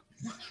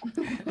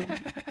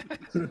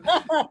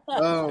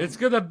 It's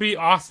going to be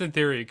Austin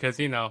Theory because,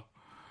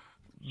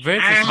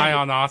 Vince is high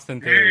on Austin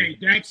Theory.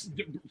 Hey, that's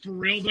for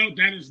real though.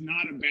 That is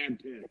not a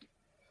bad pick.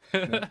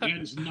 That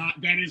is not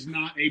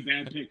a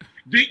bad pick.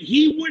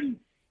 He wouldn't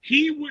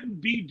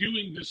be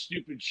doing this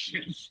stupid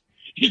shit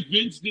if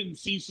Vince didn't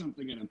see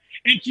something in him.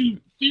 And to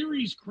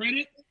Theory's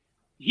credit,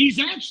 he's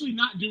actually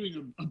not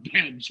doing a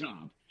bad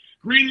job.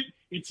 Granted,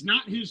 it's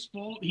not his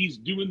fault. He's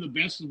doing the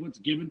best of what's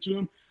given to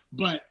him.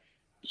 But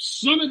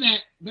some of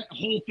that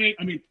whole thing,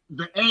 I mean,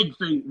 the egg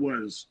thing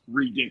was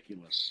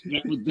ridiculous.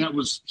 That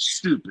was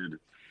stupid.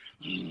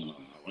 I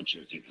want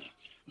you to take a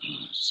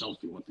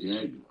selfie with the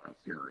egg,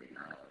 Theory.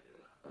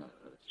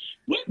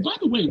 By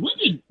the way, when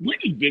did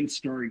Vince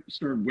start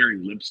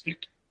wearing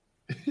lipstick?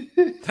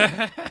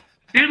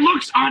 It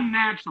looks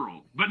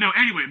unnatural. But no,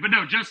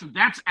 Justin,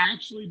 that's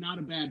actually not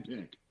a bad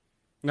pick.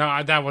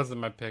 No, that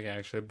wasn't my pick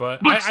actually. But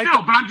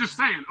I'm just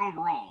saying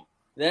overall.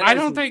 I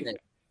don't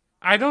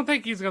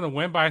think he's gonna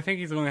win, but I think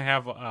he's gonna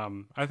have.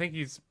 I think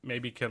he's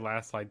maybe could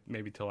last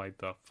maybe till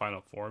the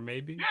final 4,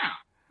 maybe. Yeah.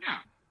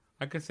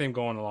 I could see him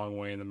going a long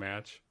way in the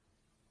match.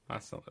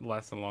 Last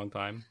than a long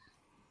time.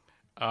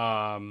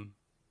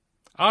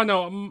 Oh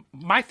no,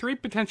 my 3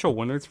 potential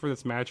winners for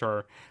this match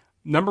are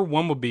number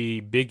 1 would be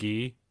Big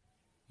E,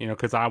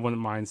 because I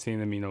wouldn't mind seeing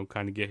him,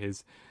 kind of get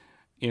his,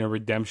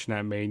 redemption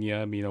at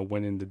Mania,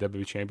 winning the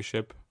WWE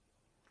Championship.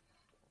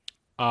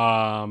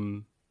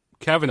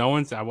 Kevin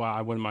Owens,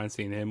 I wouldn't mind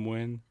seeing him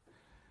win.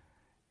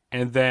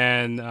 And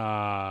then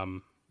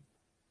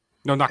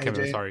No, not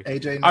Kevin. Sorry.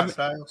 AJ, not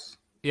Styles.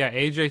 Yeah,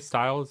 AJ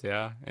Styles.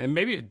 Yeah, and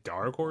maybe a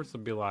dark horse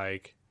would be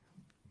like,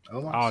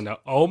 Omos? I don't know,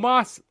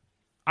 Omos.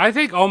 I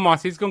think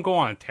Omos. He's gonna go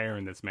on a tear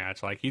in this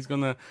match. Like he's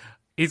gonna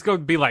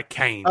be like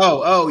Kane.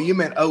 Oh, you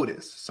meant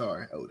Otis.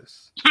 Sorry,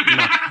 Otis.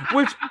 No.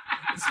 Which,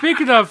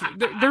 speaking of,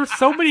 there's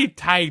so many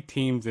tag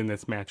teams in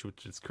this match,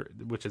 which is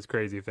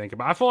crazy to think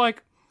about. I feel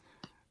like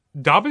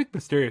Dominic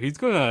Mysterio, he's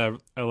gonna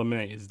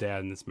eliminate his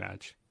dad in this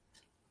match.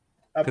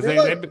 I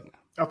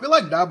feel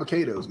like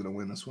Dabba-Kato is gonna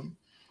win this one.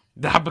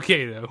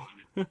 Dabba-Kato.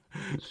 You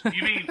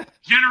mean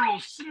General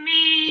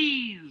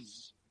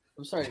Sneeze?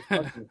 I'm sorry,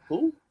 fucking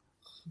who?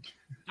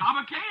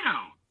 Dabba-Kato.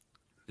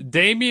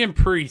 Damian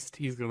Priest,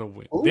 he's gonna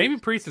win. Who? Damian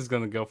Priest is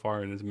gonna go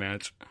far in this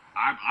match.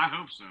 I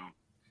hope so.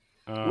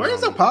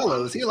 Where's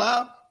Apollo? Is he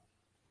alive?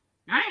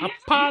 Yeah,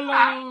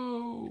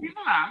 Apollo. He's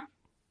alive.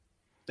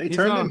 They He's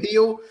turned not. him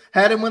heel,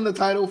 had him win the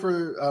title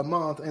for a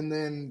month, and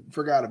then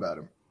forgot about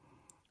him.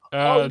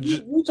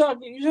 You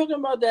talking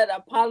about that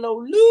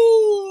Apollo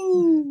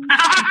Lou?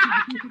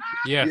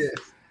 Yes. Yes.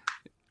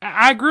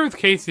 I agree with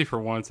Casey for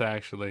once,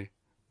 actually.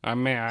 I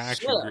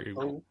actually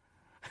agree.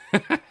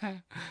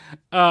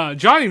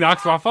 Johnny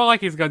Knoxville, I felt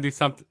like he's gonna do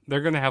something.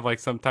 They're gonna have like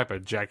some type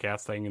of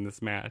jackass thing in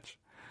this match.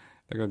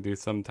 They're gonna do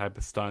some type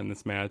of stunt in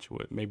this match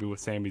maybe with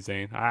Sami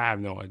Zayn. I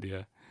have no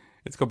idea.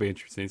 It's gonna be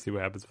interesting to see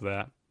what happens with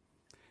that.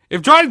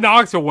 If Johnny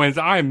Knoxville wins,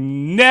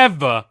 I'm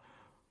never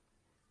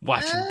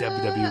watching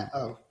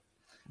WWE.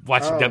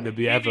 Watching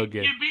WWE ever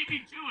again. You beat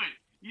me to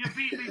it.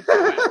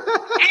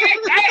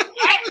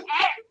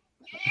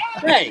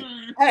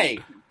 Hey,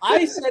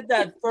 I said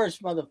that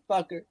first,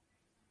 motherfucker.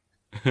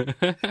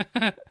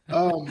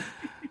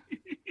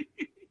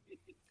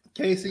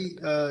 Casey,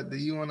 do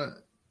you want to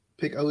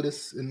pick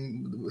Otis,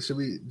 and should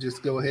we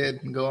just go ahead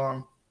and go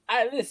on?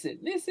 Listen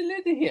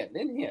here.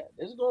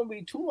 There's gonna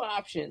be two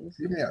options.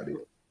 Yeah,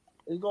 dude.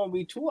 There's gonna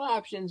be two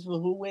options for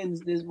who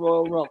wins this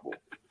Royal Rumble.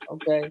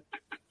 Okay,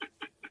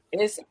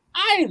 it's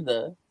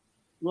either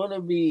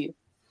gonna be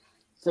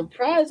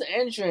surprise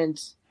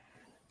entrance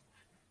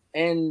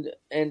and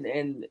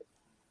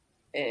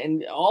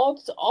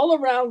all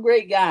around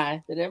great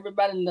guy that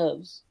everybody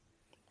loves,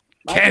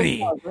 Michael Kenny.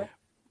 Carter.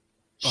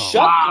 Shut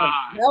the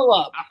hell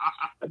up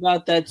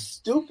about that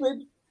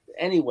stupid.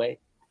 Anyway,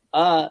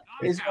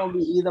 it's gonna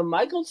be either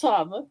Michael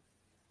Tarver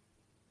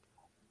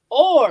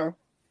or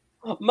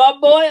my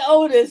boy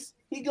Otis.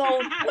 He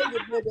gonna take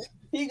it, baby.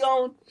 He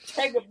gonna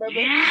take it,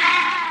 baby.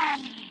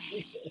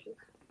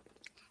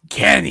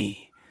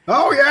 Kenny.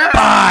 Oh yeah!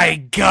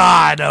 By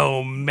God,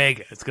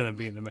 Omega. It's gonna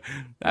be in the match.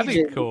 That'd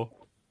be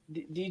cool.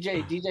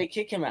 DJ,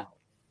 kick him out.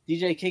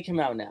 DJ, kick him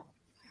out now.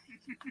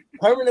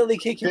 Permanently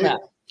kick him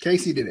out.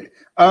 Casey did it.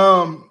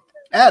 Adam.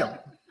 Okay.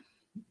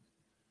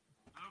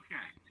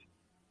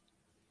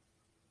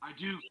 I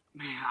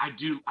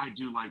do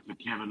like the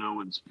Kevin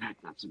Owens pick.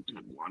 That's a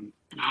good one.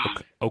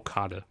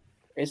 Okada.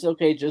 It's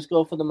okay. Just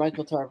go for the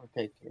Michael Tarver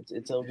pick.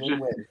 It's a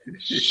win-win.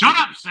 Shut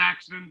up,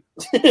 Saxton.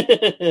 God,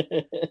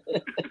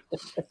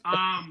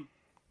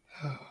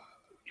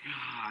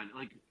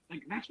 like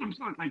that's what I'm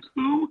saying. Like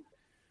who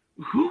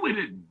would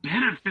it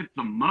benefit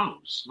the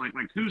most? Like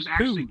who's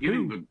actually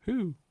getting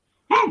who?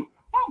 Well,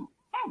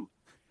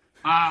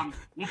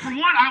 for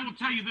one, I will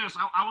tell you this.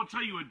 I will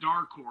tell you a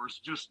dark horse,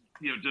 just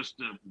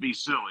to be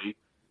silly.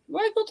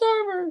 Michael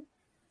Tarver.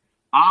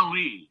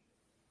 Ali.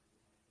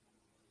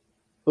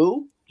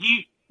 Who?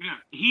 He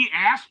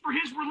asked for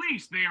his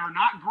release. They are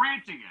not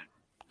granting it.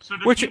 So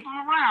the people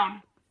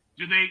around,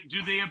 do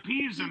they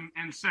appease him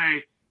and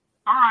say,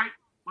 "All right,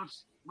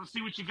 let's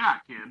see what you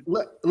got, kid."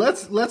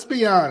 Let's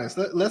be honest.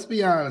 Let's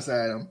be honest,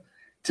 Adam.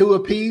 To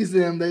appease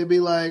them, they'd be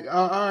like,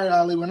 "All right,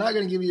 Ali, we're not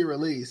going to give you a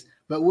release,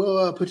 but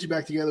we'll put you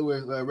back together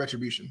with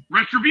Retribution."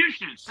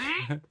 Retribution.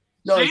 See?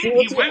 No, see?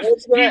 He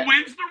wins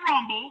the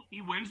Rumble.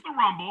 He wins the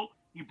Rumble.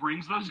 He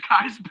brings those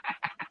guys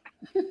back.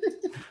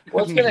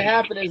 What's going to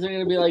happen is they're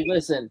going to be like,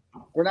 "Listen,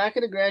 we're not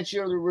going to grant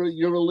you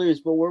your release,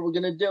 but what we're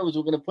going to do is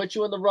we're going to put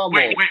you in the Rumble."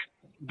 Wait,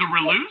 the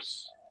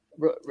release?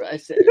 I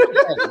said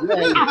the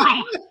release?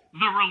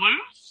 I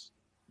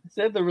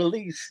said the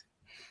release.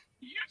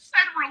 You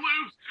said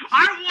release.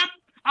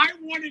 I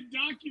want it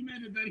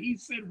documented that he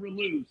said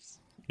release.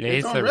 Yeah,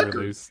 he said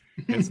release.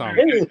 It's on.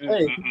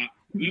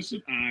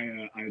 Listen,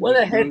 what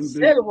the heck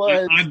said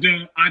was I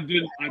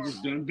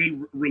just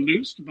been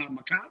released about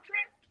my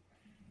contract.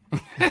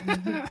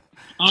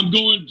 I'm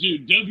going to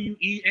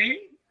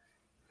WEA.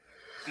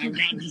 I've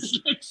got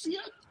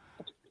dyslexia.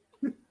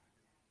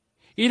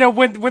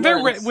 When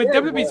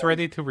WWE's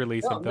ready to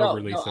release him, they'll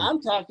release him.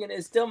 I'm talking.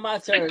 It's still my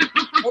turn.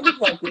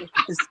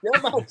 It's still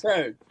my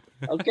turn.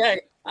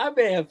 Okay, I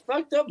may have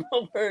fucked up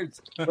my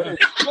words, but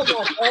it's still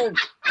my turn.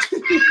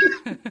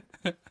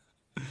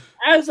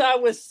 As I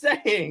was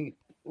saying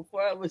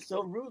before, I was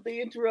so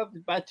rudely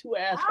interrupted by two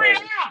assholes.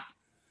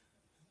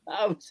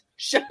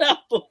 Shut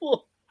up,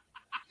 fool.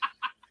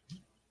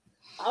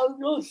 I was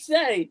going to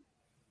say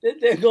that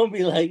they're going to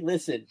be like,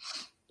 "Listen,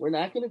 we're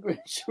not going to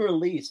grant you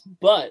release,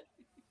 but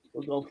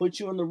we're going to put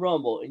you in the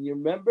Rumble." And you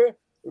remember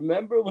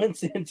Remember when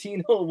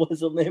Santino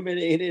was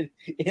eliminated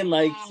in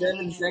like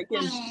 7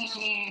 seconds?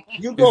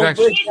 You go break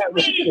that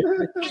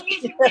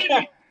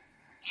record.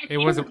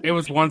 It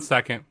was 1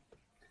 second.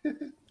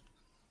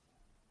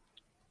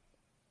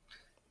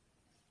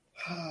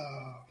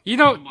 You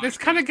know, this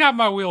kind of got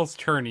my wheels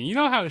turning. You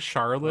know how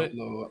Charlotte's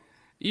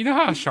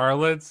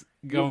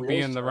gonna be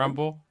in the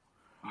Rumble?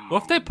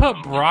 What if they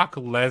put Brock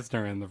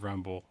Lesnar in the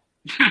Rumble?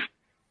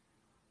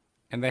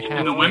 And they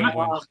have the women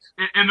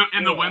in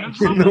the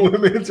women's Rumble? In the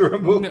women's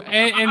Rumble.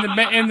 And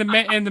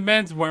the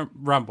men's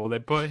Rumble, they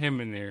put him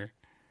in there.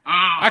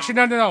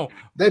 Actually, no.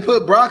 They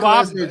put Brock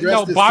Lesnar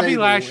dressed as Bobby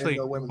Sable Lashley. in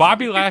the women's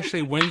Bobby Rumble.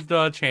 Lashley wins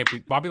the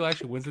champion. Bobby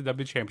Lashley wins the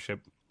W Championship.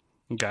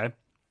 Okay.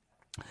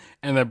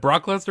 And then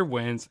Brock Lesnar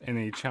wins, and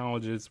he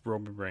challenges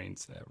Roman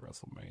Reigns at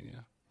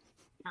WrestleMania.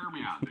 Hear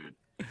me out, dude.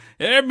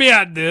 Hear me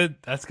out, dude.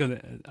 That's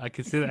gonna. I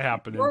can see that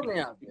happening. Hear me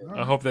out, dude.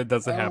 I hope that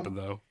doesn't happen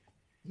though.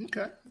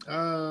 Okay.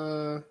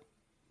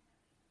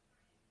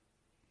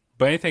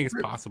 But anything is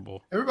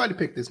possible. Everybody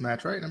picked this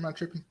match, right? I'm not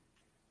tripping.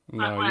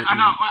 No, I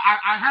know.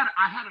 I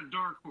had a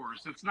dark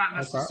horse. It's not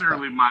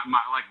necessarily my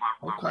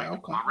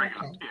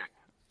regular pick.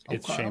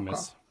 It's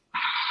Sheamus.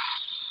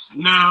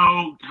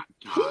 No,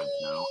 God,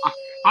 no.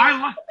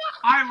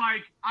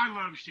 I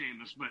love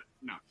Sheamus, but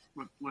no.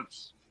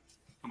 Let's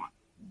come on.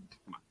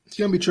 It's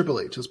gonna be Triple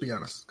H. Let's be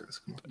honest, guys.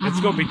 Come on. It's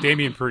gonna be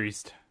Damian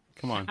Priest.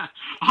 Come on.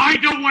 I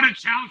don't want a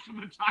challenge for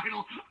the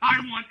title. I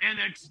want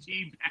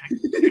NXT back.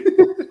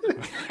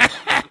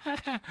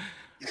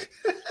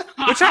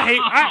 Which I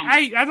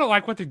hate. I don't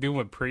like what they're doing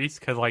with Priest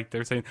because like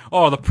they're saying,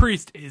 oh, the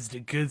Priest is the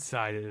good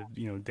side of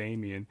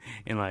Damian,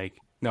 and like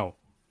no,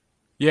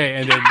 yeah,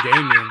 and then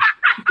Damian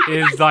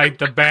is like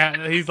the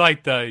bad. He's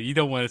like the you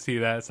don't want to see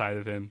that side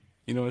of him.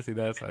 You don't want to see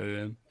that side of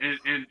him.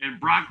 And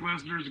Brock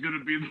Lesnar is going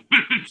to be in the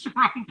Women's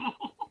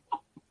Rumble.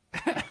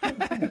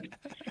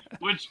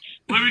 Which,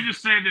 let me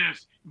just say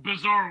this.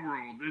 Bizarre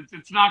world.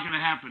 It's not going to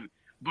happen.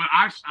 But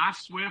I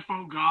swear,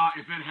 for God,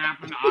 if it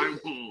happened, I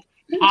will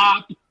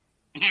pop.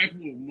 I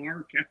will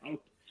mark out.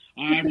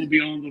 I will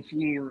be on the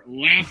floor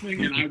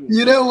laughing, and I will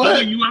You know what?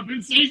 call you up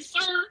and say,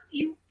 sir,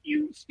 you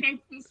spoke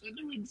this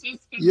into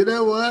existence. You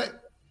know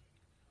what?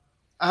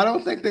 I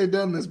don't think they've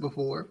done this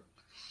before.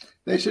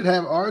 They should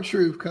have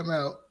R-Truth come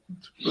out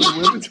for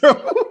the Women's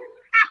Rumble.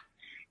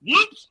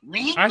 Whoops,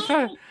 wrong.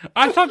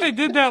 I thought they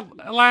did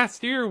that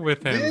last year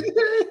with him. Did they?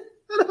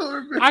 I don't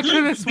remember. I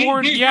could have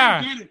sworn,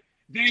 yeah.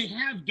 They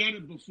have done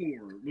it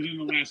before within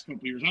the last couple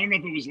of years. I don't know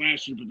if it was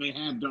last year, but they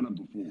have done it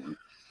before.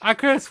 I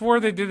could have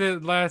swore they did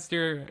it last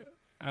year.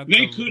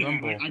 They could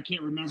have. I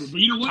can't remember. But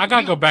you know what? I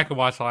gotta go back and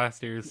watch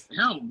last year's.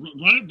 Hell,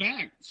 run it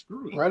back.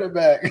 Screw it. Run it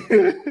back.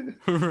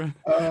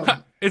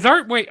 Is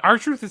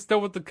R-Truth is still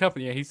with the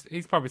company? Yeah,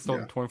 he's probably still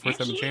the 24/7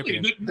 Absolutely.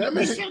 champion. That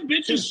son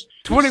bitch is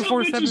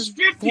 24/7,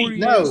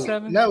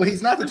 40/7. No,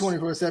 he's not the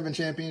 24/7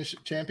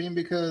 champion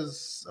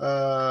because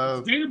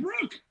Dana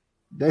Brooke.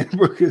 Dana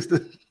Brooke is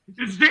the.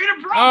 It's Dana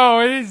Brooke. Oh,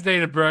 it is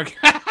Dana Brooke.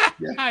 Yeah.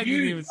 I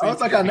didn't even see I was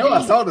like, I know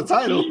I saw the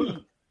title.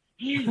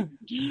 Dana,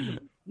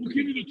 we'll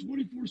give you the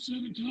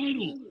 24/7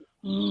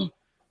 title.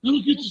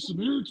 That'll get you some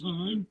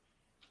airtime.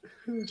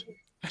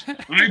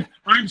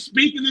 I'm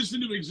speaking this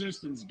into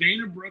existence.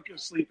 Dana Brooke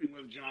is sleeping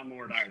with John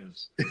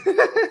Laurinaitis.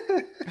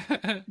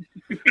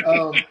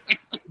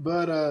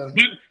 But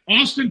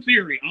Austin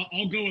Theory,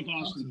 I'll go with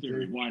Austin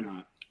Theory. Why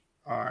not?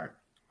 All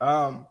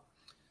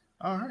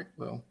right.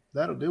 Well,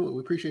 that'll do it.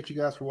 We appreciate you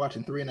guys for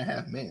watching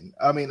 3.5 Men.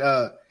 I mean,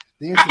 the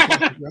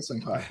Instant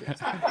Wrestling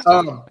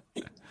Podcast.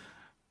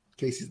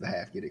 Casey's the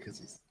half, get it because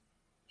he's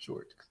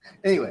short.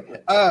 Anyway,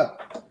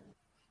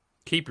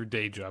 keep your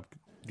day job,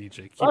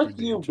 DJ. Fuck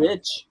you,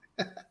 bitch.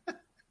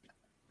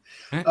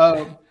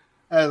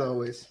 As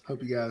always,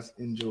 hope you guys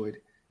enjoyed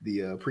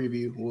the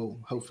preview. We'll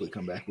hopefully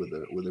come back with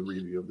a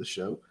review of the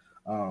show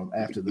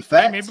after the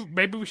fact.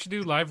 Maybe we should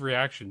do live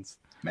reactions.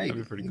 Maybe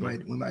that'd be pretty cool.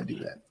 We might do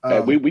that.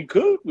 We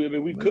could. I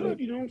mean, we could.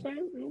 You know what I'm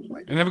saying?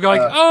 And then we go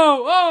like,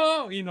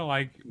 oh,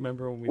 like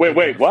remember when we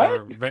wait,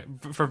 what?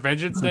 For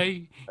Vengeance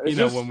Day?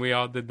 When we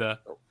all did the.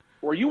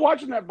 Were you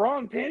watching that bra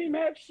and panty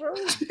match, sir?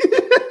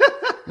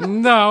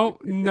 No,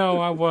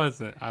 I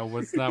wasn't. I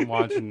was not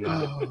watching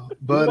that.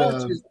 But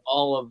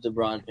all of the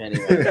Braun Penny.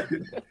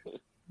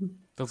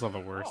 Those are the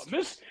worst. Oh,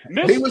 Miss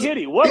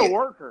Kitty, what a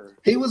worker.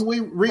 He was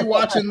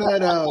rewatching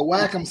that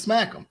Whack 'em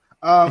Smack 'em.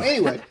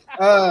 Anyway,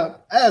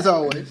 as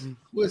always,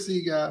 we'll see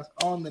you guys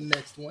on the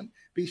next one.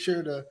 Be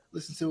sure to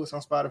listen to us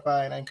on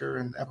Spotify and Anchor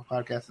and Apple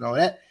Podcasts and all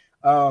that.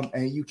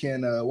 And you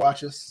can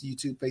watch us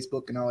YouTube,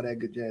 Facebook, and all that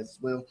good jazz as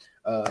well.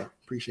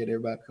 Appreciate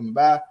everybody coming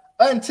by.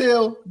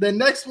 Until the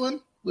next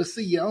one, we'll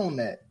see you on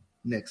that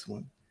next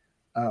one.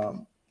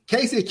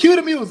 Casey, cue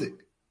the music.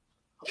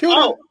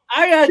 I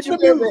got you,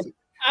 baby.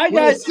 I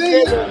got you,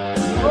 baby.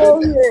 Oh,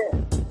 yeah.